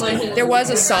 there was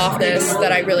a softness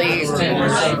that I really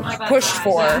pushed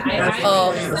for.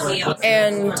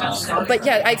 But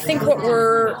yeah, I think what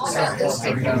we're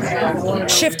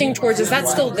shifting towards is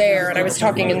that's still there. And I was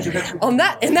talking in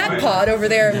that pod over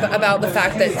there about the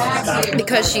fact that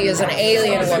because she is an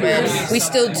alien woman, we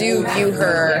still do view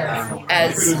her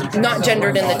as not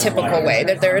gendered in the typical way.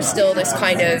 That there is still this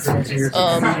kind of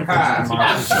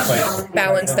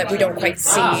balance that we don't quite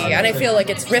see. And I feel like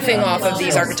it's riffing off of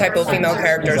these archetypal female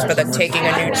characters, but then taking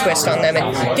a new twist on them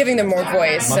and giving them more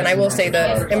voice. And I will say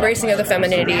the embracing of the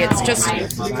femininity, it's just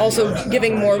also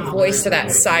giving more voice to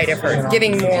that side of her,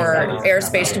 giving more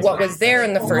airspace to what was there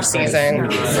in the first season.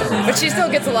 But she still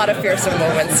gets a lot of fearsome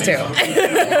moments too. Is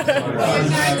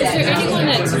there anyone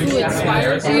who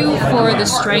inspires you for the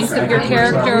strength of your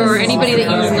character, or anybody that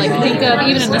you like think of,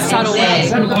 even in a subtle way?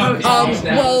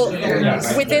 Well,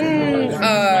 within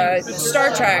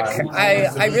Star Trek,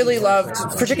 I really loved,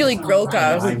 particularly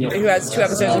Grilka, who has 2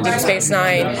 episodes of Deep Space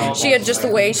Nine. She had just the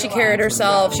way she carried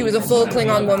herself. She was a full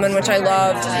Klingon woman, which I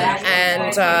loved,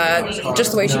 and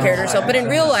just the way she carried herself. But in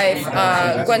real life,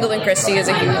 Gwendolyn Christie is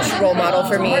a huge role model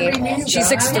for me. She's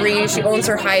 6'3", she owns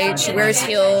her height, she wears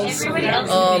heels.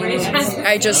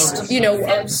 I just,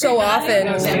 so often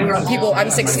I'm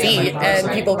 6 feet,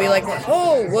 and people be like,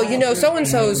 oh, well,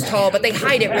 so-and-so's tall, but they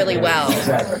hide it really well.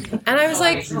 And I was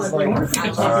like,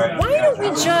 why don't we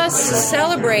just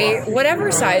celebrate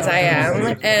whatever size I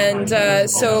am? And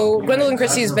so Gwendolyn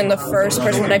Christie has been the first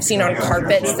person that I've seen on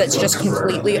carpets that's just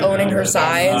completely owning her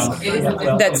size,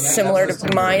 that's similar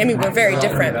to mine. I mean, we're very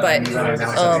different, but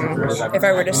if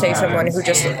I were to say someone who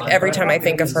just, every time I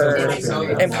think of her,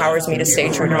 empowers me to stay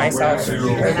true to myself, it would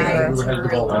be her.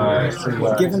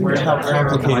 Given how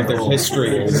complicated their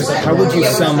history is, how would you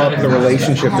sum up the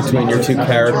relationship between your 2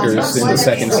 characters in the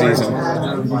second season?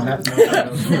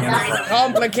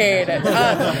 Complicated.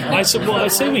 I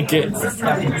say we get,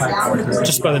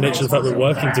 just by the nature of the fact we're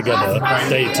working together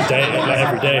day to day,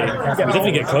 every day, we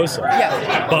definitely get closer.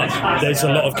 Yeah. But there's a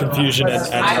lot of confusion and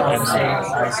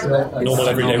normal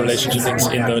everyday relationship things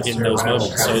in those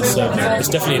moments. So it's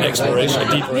definitely an exploration, a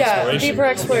deeper exploration. Deeper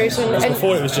exploration. Because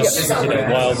before it was just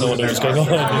wild, no one knew what was going on.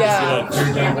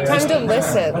 Time to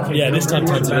listen. Yeah, this time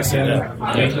to listen.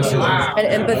 And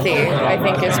empathy, I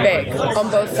think, is big on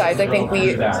both sides. I think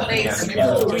we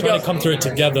trying to come through it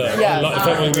together. Yeah. Like, I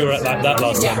felt when we were at that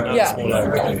last time. Yeah.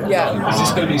 Is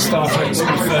this going to be Star Trek's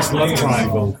first love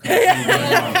triangle?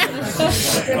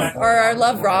 Or our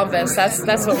love rhombus.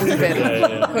 That's what we've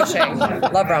been pushing.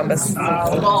 Love rhombus.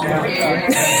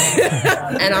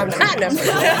 And I'm platinum.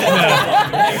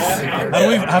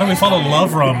 How do we follow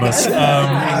love rhombus?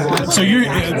 So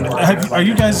are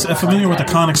you guys familiar with the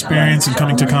con experience and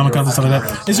coming to Comic-Cons and stuff like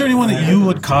that? Is there anyone that you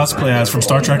would cosplay as from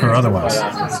Star Trek or otherwise?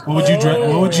 What would you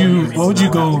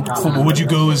go for? Would you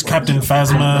go as Captain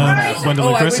Phasma,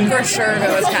 Gwendolyn Christie? I would for sure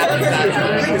go as Captain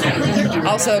Phasma.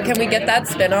 Also, can we get that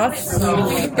spin-off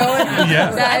going?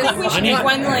 Yeah. I think we should get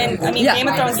Gwendolyn. I mean, Game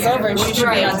of Thrones is over and she should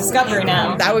be on Discovery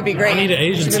now. That would be great. I need an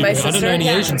Asian superhero. I don't know any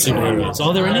Asian superheroes.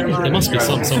 Are there any? There must be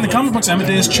some. In the comic books,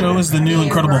 Amadeus Cho is the new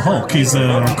Incredible Hulk. He's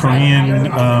a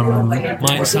Korean.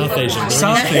 South Asian.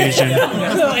 South Asian.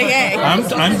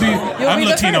 I'm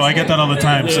Latino. I get that all the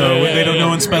time. So they don't. No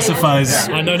one specifies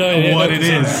what it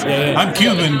is. I'm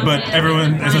Cuban, but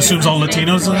everyone assumes all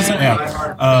Latinos are the same.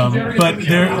 Yeah. But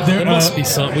there must be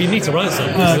some. We need to write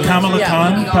something. Kamala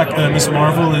Khan, Miss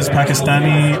Marvel is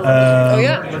Pakistani.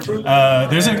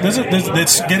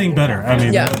 It's getting better. I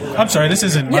mean, I'm sorry, this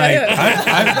isn't my.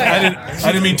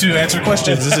 I didn't mean to answer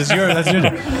questions. This is that's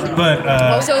yours. But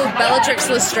also Bellatrix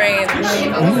Lestrange.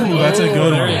 Ooh, that's a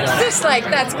good one. Just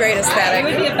that's great aesthetic.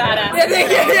 Would be a badass.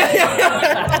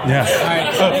 Yeah. All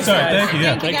right. Oh, sorry. Thank you.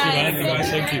 Yeah. Thank you, man.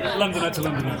 Thank you. Londonite to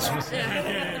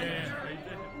Londonite.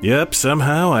 Yep,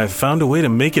 somehow I found a way to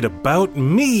make it about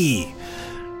me.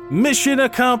 Mission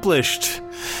accomplished.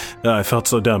 I felt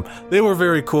so dumb. They were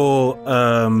very cool.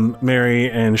 Mary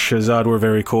and Shazad were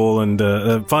very cool and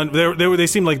fun. They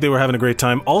seemed like they were having a great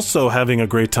time. Also having a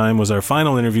great time was our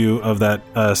final interview of that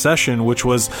session, which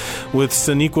was with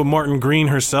Sonequa Martin Green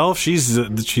herself. She's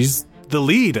the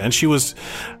lead, and she was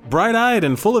bright-eyed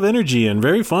and full of energy and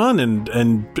very fun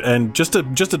and just a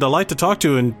delight to talk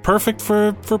to and perfect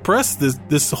for press.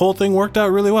 This whole thing worked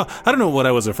out really well. I don't know what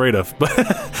I was afraid of,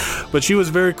 but she was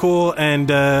very cool, and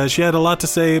she had a lot to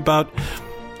say about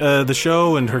the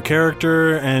show and her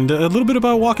character and a little bit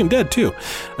about Walking Dead too.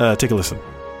 Take a listen.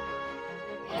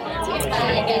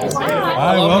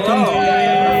 Hi,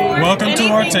 welcome to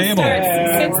our table.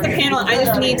 Since the panel, I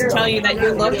just need to tell you that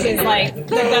your look is like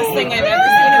the best thing I've ever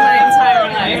seen in my entire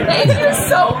life. Thank you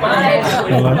so much.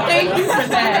 Thank you for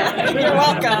that. You're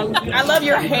welcome. I love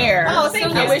your hair. Oh,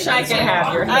 thank you. I wish I could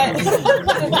have your hair.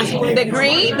 The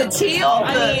green, the teal.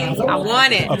 I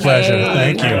want it. A pleasure.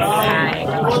 Thank you.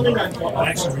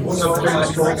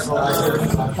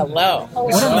 Hello.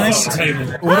 What a nice table.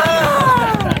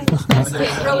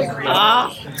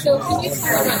 So can you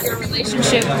talk about your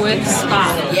relationship with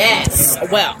Spock? Yes.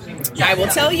 Well, I will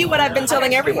tell you what I've been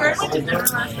telling everyone.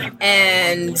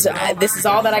 And this is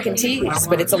all that I can tease,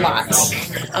 but it's a lot.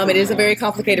 It is a very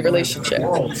complicated relationship.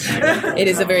 It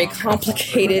is a very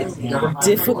complicated,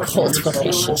 difficult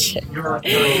relationship.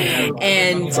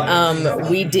 And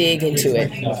we dig into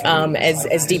it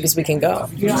as deep as we can go.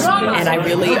 And I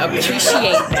really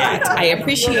appreciate that. I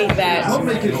appreciate that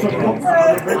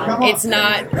it's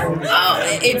not,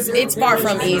 it's far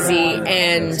from easy,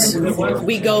 and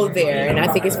we go there, and I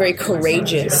think it's very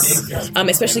courageous,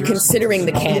 especially considering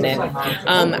the canon.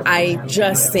 I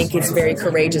just think it's very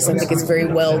courageous. I think it's very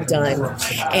well done,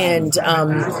 and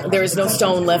there is no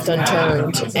stone left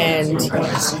unturned, and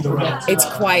it's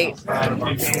quite,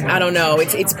 I don't know,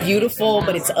 it's beautiful,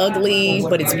 but it's ugly,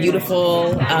 but it's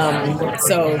beautiful.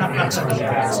 So,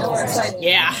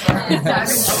 yeah.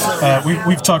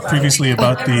 We've talked previously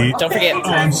about the... Don't forget. Oh,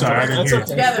 I'm sorry, I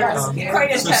didn't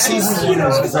hear. So season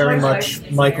 1 was very much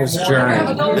Michael's journey.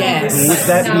 Yes. With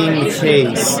that being the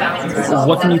case,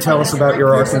 what can you tell us about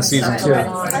your arc in season 2?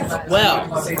 Well,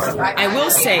 I will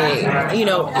say,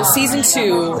 season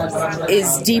 2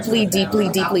 is deeply, deeply,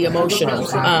 deeply emotional.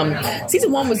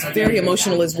 Season 1 was very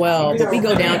emotional as well, but we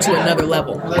go down to another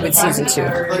level with season 2.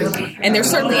 And there's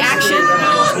certainly action,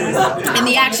 and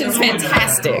the action's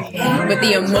fantastic, but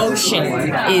the emotion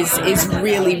is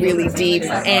really, really deep,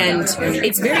 and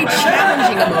it's very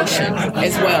challenging emotion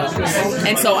as well.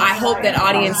 And so I hope that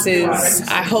audiences,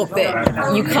 I hope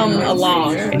that you come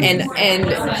along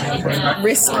and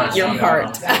risk your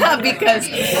heart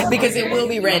because it will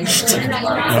be wrenched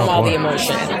from all the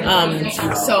emotion.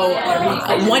 So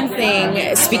one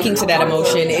thing, speaking to that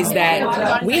emotion, is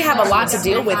that we have a lot to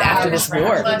deal with after this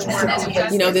war.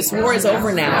 This war is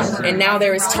over now, and now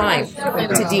there is time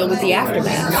to deal with the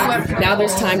aftermath. Now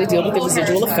there's time to deal with the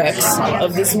residual effects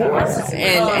of this war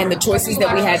and the choices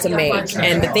that we had to make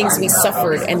and the things we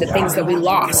suffered and the things that we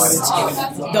lost.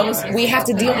 Those, we have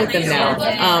to deal with them now.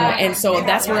 And so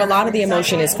that's where a lot of the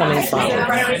emotion is coming from.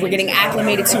 We're getting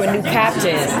acclimated to a new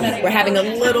captain. We're having a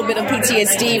little bit of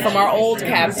PTSD from our old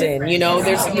captain.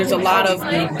 There's a lot of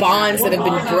bonds that have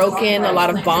been broken, a lot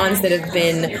of bonds that have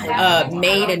been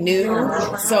made anew.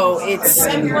 So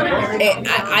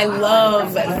I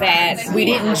love that we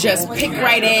didn't just pick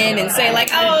right in and say like,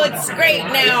 oh, it's great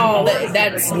now.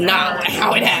 That's not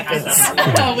how it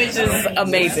happens, which is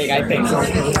amazing, I think.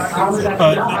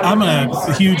 I'm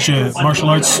a huge martial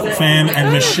arts fan,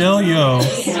 and Michelle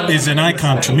Yeoh is an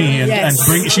icon to me. And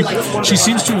she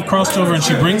seems to have crossed over, and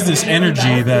she brings this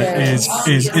energy that is.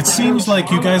 It seems like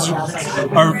you guys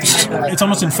are. It's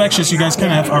almost infectious. You guys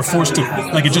kind of are forced to,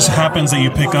 like, it just happens that you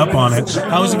pick up on it.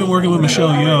 How has it been working with Michelle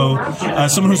Yeoh,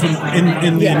 someone who's been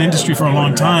in the industry for a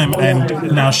long time, and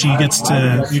now you get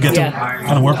to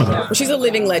kind of work with her? Well, she's a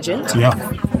living legend. Yeah.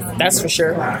 That's for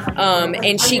sure.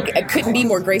 And she couldn't be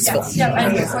more graceful,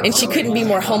 and she couldn't be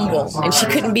more humble, and she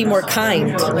couldn't be more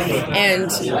kind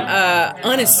and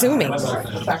unassuming.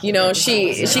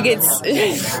 She gets.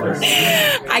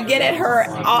 I get at her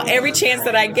every chance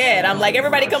that I get. I'm like,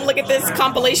 everybody, come look at this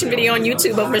compilation video on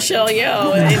YouTube of Michelle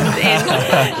Yeoh,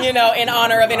 in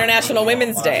honor of International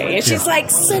Women's Day, and she's like,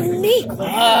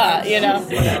 Sonequa,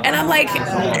 and I'm like,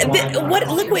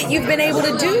 look what you've been able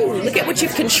to do. Look at what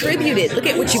you've contributed. Look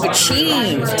at what you've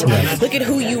achieved. Look at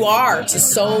who you are to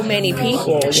so many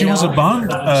people. She was a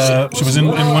Bond. She was in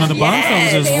one of the Bond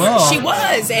films as well. She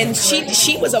was, and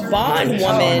she was a Bond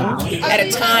woman at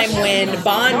a time when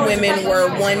Bond women were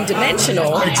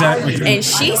one-dimensional. Exactly. And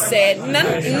she said, no.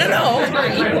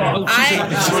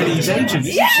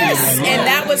 Yes, and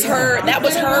that was her.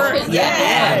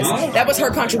 Yes, that was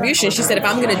her contribution. She said, if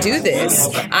I'm going to do this,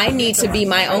 I need to be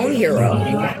my own hero,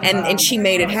 and she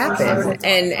made it happen.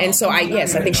 And so I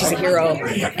think she's a hero,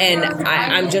 and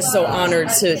I'm just so honored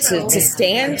to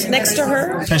stand next to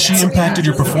her. Has she impacted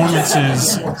your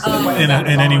performances in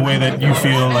any way that you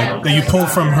feel like that you pull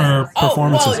from her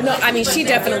performances? Well, no, I mean, she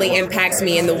definitely impacts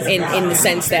me in the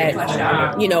sense that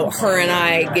her and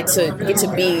I get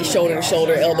to be shoulder to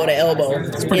shoulder, elbow to elbow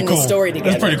in the story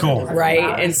together. That's pretty cool,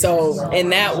 right? And so in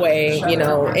that way,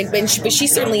 but she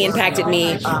certainly impacted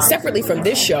me separately from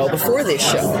this show. Before this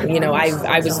show,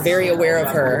 I was very aware of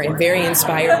her and very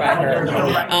inspired by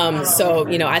her. So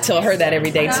I tell her that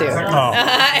every day too,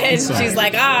 and she's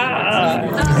like,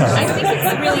 I think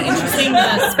it's really interesting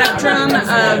the spectrum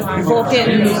of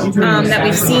Vulcan that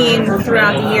we've seen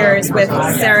throughout the years, with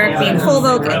Sarek being full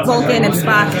Vulcan and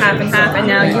Spock half and half, and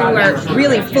now you are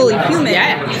really fully human.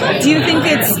 Do you think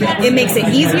it makes it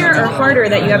easier or harder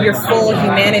that you have your full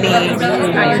humanity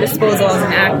at your disposal as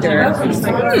an actor?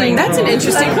 That's an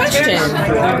interesting question.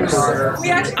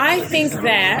 I think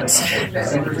that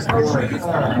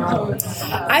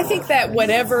I think that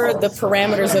whatever the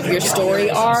parameters of your story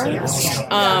are,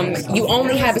 you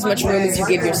only have as much room as you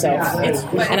give yourself.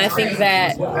 And I think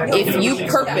that if you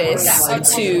purpose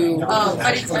to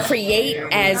create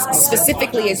as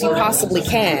specifically as you possibly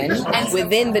can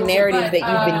within the narrative that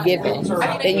you've been given,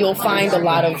 then you'll find a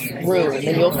lot of room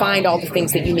and you'll find all the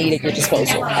things that you need at your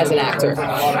disposal as an actor.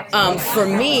 For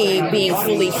me, being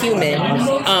fully human,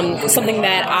 something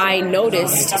that I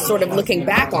noticed sort of looking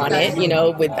back on it, you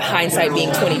know, with hindsight being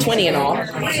 20/20 and all,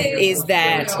 is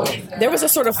that there was a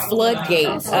sort of floodgate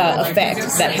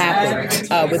effect that happened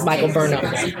with Michael Burnham.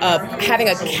 Having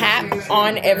a cap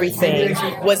on everything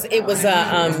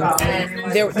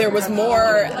there was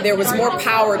more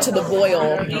power to the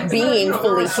Boyle being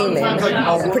fully human,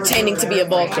 pretending to be a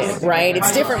Vulcan, right?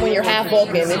 It's different when you're half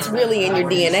Vulcan. It's really in your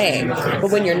DNA.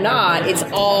 But when you're not, it's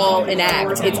all an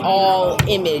act. It's all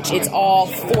image. It's all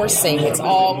forcing. It's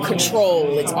all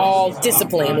control. It's all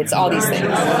discipline. It's all these things.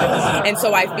 And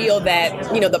so I feel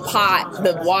that, you know, the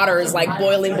water is like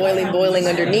boiling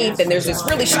underneath, and there's this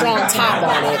really strong top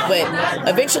on it. But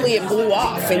eventually it blew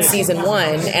off in season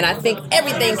 1, and I think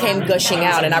everything came gushing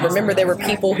out. And I remember there were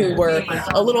people who were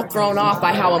a little thrown off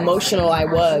by how emotional I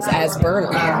was as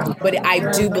Burnham. But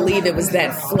I do believe it was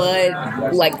that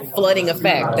flooding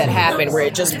effect that happened where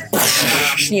it just,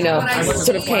 you know,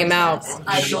 sort of came out.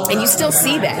 And you still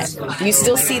see that. You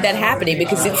still see that happening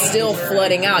because it's still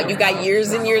flooding out. You got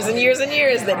years and years and years and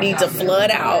years that need to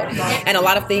flood out. And a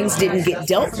lot of things didn't get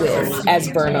dealt with as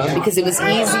Burnham because it was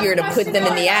easier to put them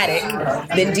in the attic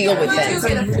than deal with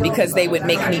them because they would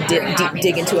make me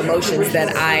dig into emotions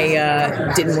that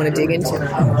I didn't want to dig into.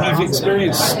 You've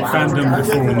experienced fandom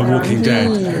before on The Walking Dead.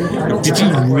 Did you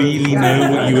really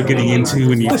know what you were getting into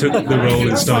when you took the role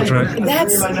in Star Trek?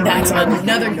 That's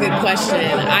another good question.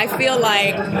 I feel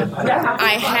like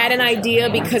I had an idea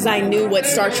because I knew what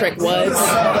Star Trek was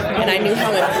and I knew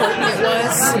how important it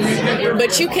was.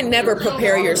 But you can never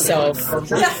prepare yourself for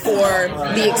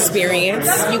the experience.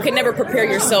 You can never prepare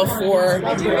yourself for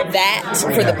that,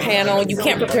 for the panel. You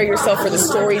can't prepare yourself for the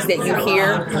stories that you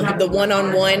hear, the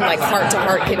one-on-one, like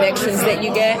heart-to-heart connections that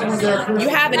you get. You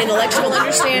have an intellectual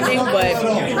understanding, but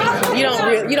you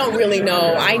don't really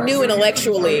know. I knew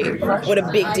intellectually what a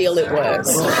big deal it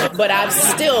was, but I've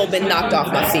still been knocked off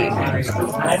my feet.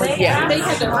 Yeah.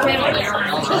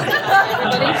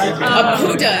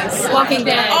 Who does? Walking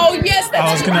Dead. Oh yes, that's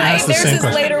I was going to ask the same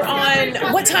question. Later on.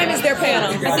 What time is their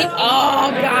panel? I think.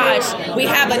 Oh gosh, we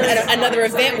have another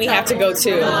event we have to go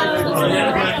to.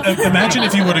 Imagine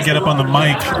if you were to get up on the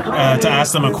mic to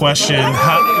ask them a question.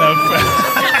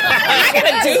 I'm going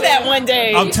to do that one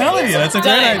day. I'm telling you, that's a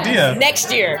great idea.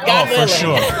 Next year, God willing. For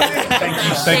sure.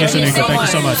 Thank you, Sonequa. Thank you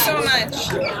so much.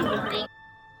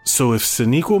 So if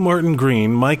Sonequa Martin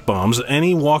Green mic bombs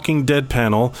any Walking Dead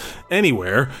panel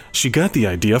anywhere, she got the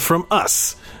idea from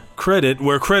us. Credit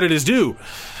where credit is due.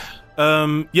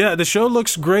 Yeah, the show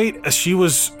looks great. She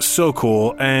was so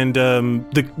cool, and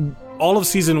all of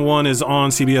season 1 is on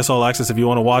CBS All Access if you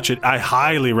want to watch it. I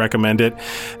highly recommend it.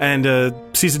 And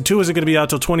season 2 isn't going to be out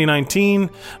till 2019,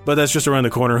 but that's just around the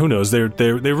corner. Who knows? They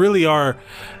really are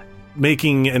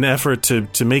making an effort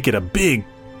to make it a big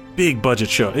budget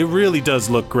show. It really does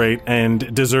look great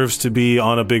and deserves to be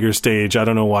on a bigger stage. I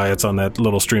don't know why it's on that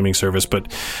little streaming service,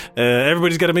 but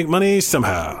everybody's got to make money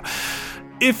somehow.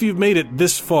 If you've made it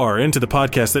this far into the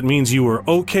podcast, that means you were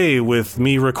okay with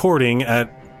me recording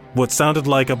at what sounded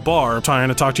like a bar trying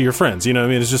to talk to your friends. You know what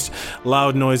I mean? It's just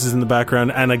loud noises in the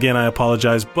background. And again, I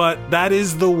apologize, but that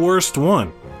is the worst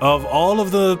one. Of all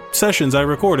of the sessions I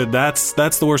recorded, that's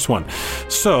the worst one.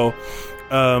 So,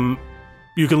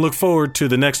 you can look forward to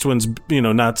the next one's, you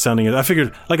know, not sounding... I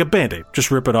figured, like a Band-Aid, just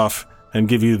rip it off and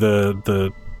give you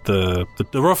the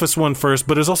roughest one first,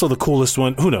 but it's also the coolest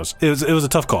one. Who knows? It was a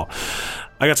tough call.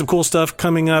 I got some cool stuff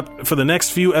coming up for the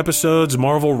next few episodes.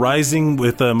 Marvel Rising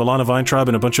with Milana Weintraub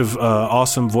and a bunch of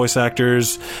awesome voice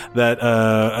actors.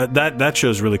 That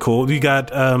show's really cool. You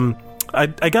got... I'm a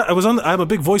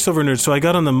big voiceover nerd, so I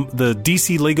got on the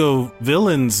DC Lego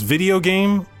Villains video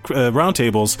game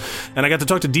roundtables, and I got to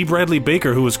talk to D. Bradley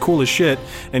Baker, who was cool as shit,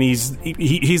 and he's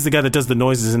the guy that does the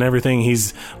noises and everything.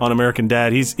 He's on American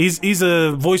Dad. He's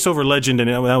a voiceover legend, and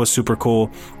that was super cool.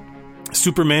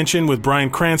 Super Mansion with Bryan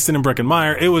Cranston and Breckin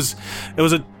Meyer. It was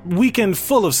a weekend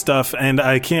full of stuff, and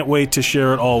I can't wait to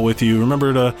share it all with you.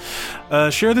 Remember to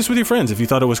share this with your friends if you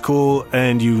thought it was cool,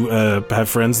 and you have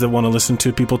friends that want to listen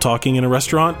to people talking in a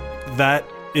restaurant. That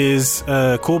is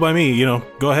cool by me. You know,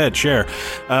 go ahead, share.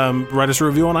 Write us a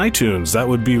review on iTunes. That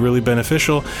would be really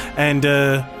beneficial. And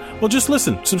Well, just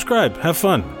listen, subscribe, have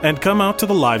fun, and come out to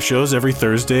the live shows every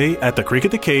Thursday at the Creek at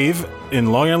the Cave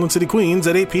in Long Island City, Queens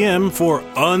at 8 p.m. for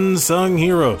Unsung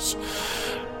Heroes.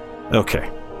 Okay.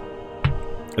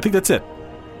 I think that's it.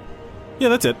 Yeah,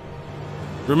 that's it.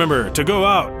 Remember to go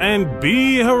out and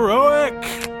be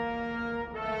heroic!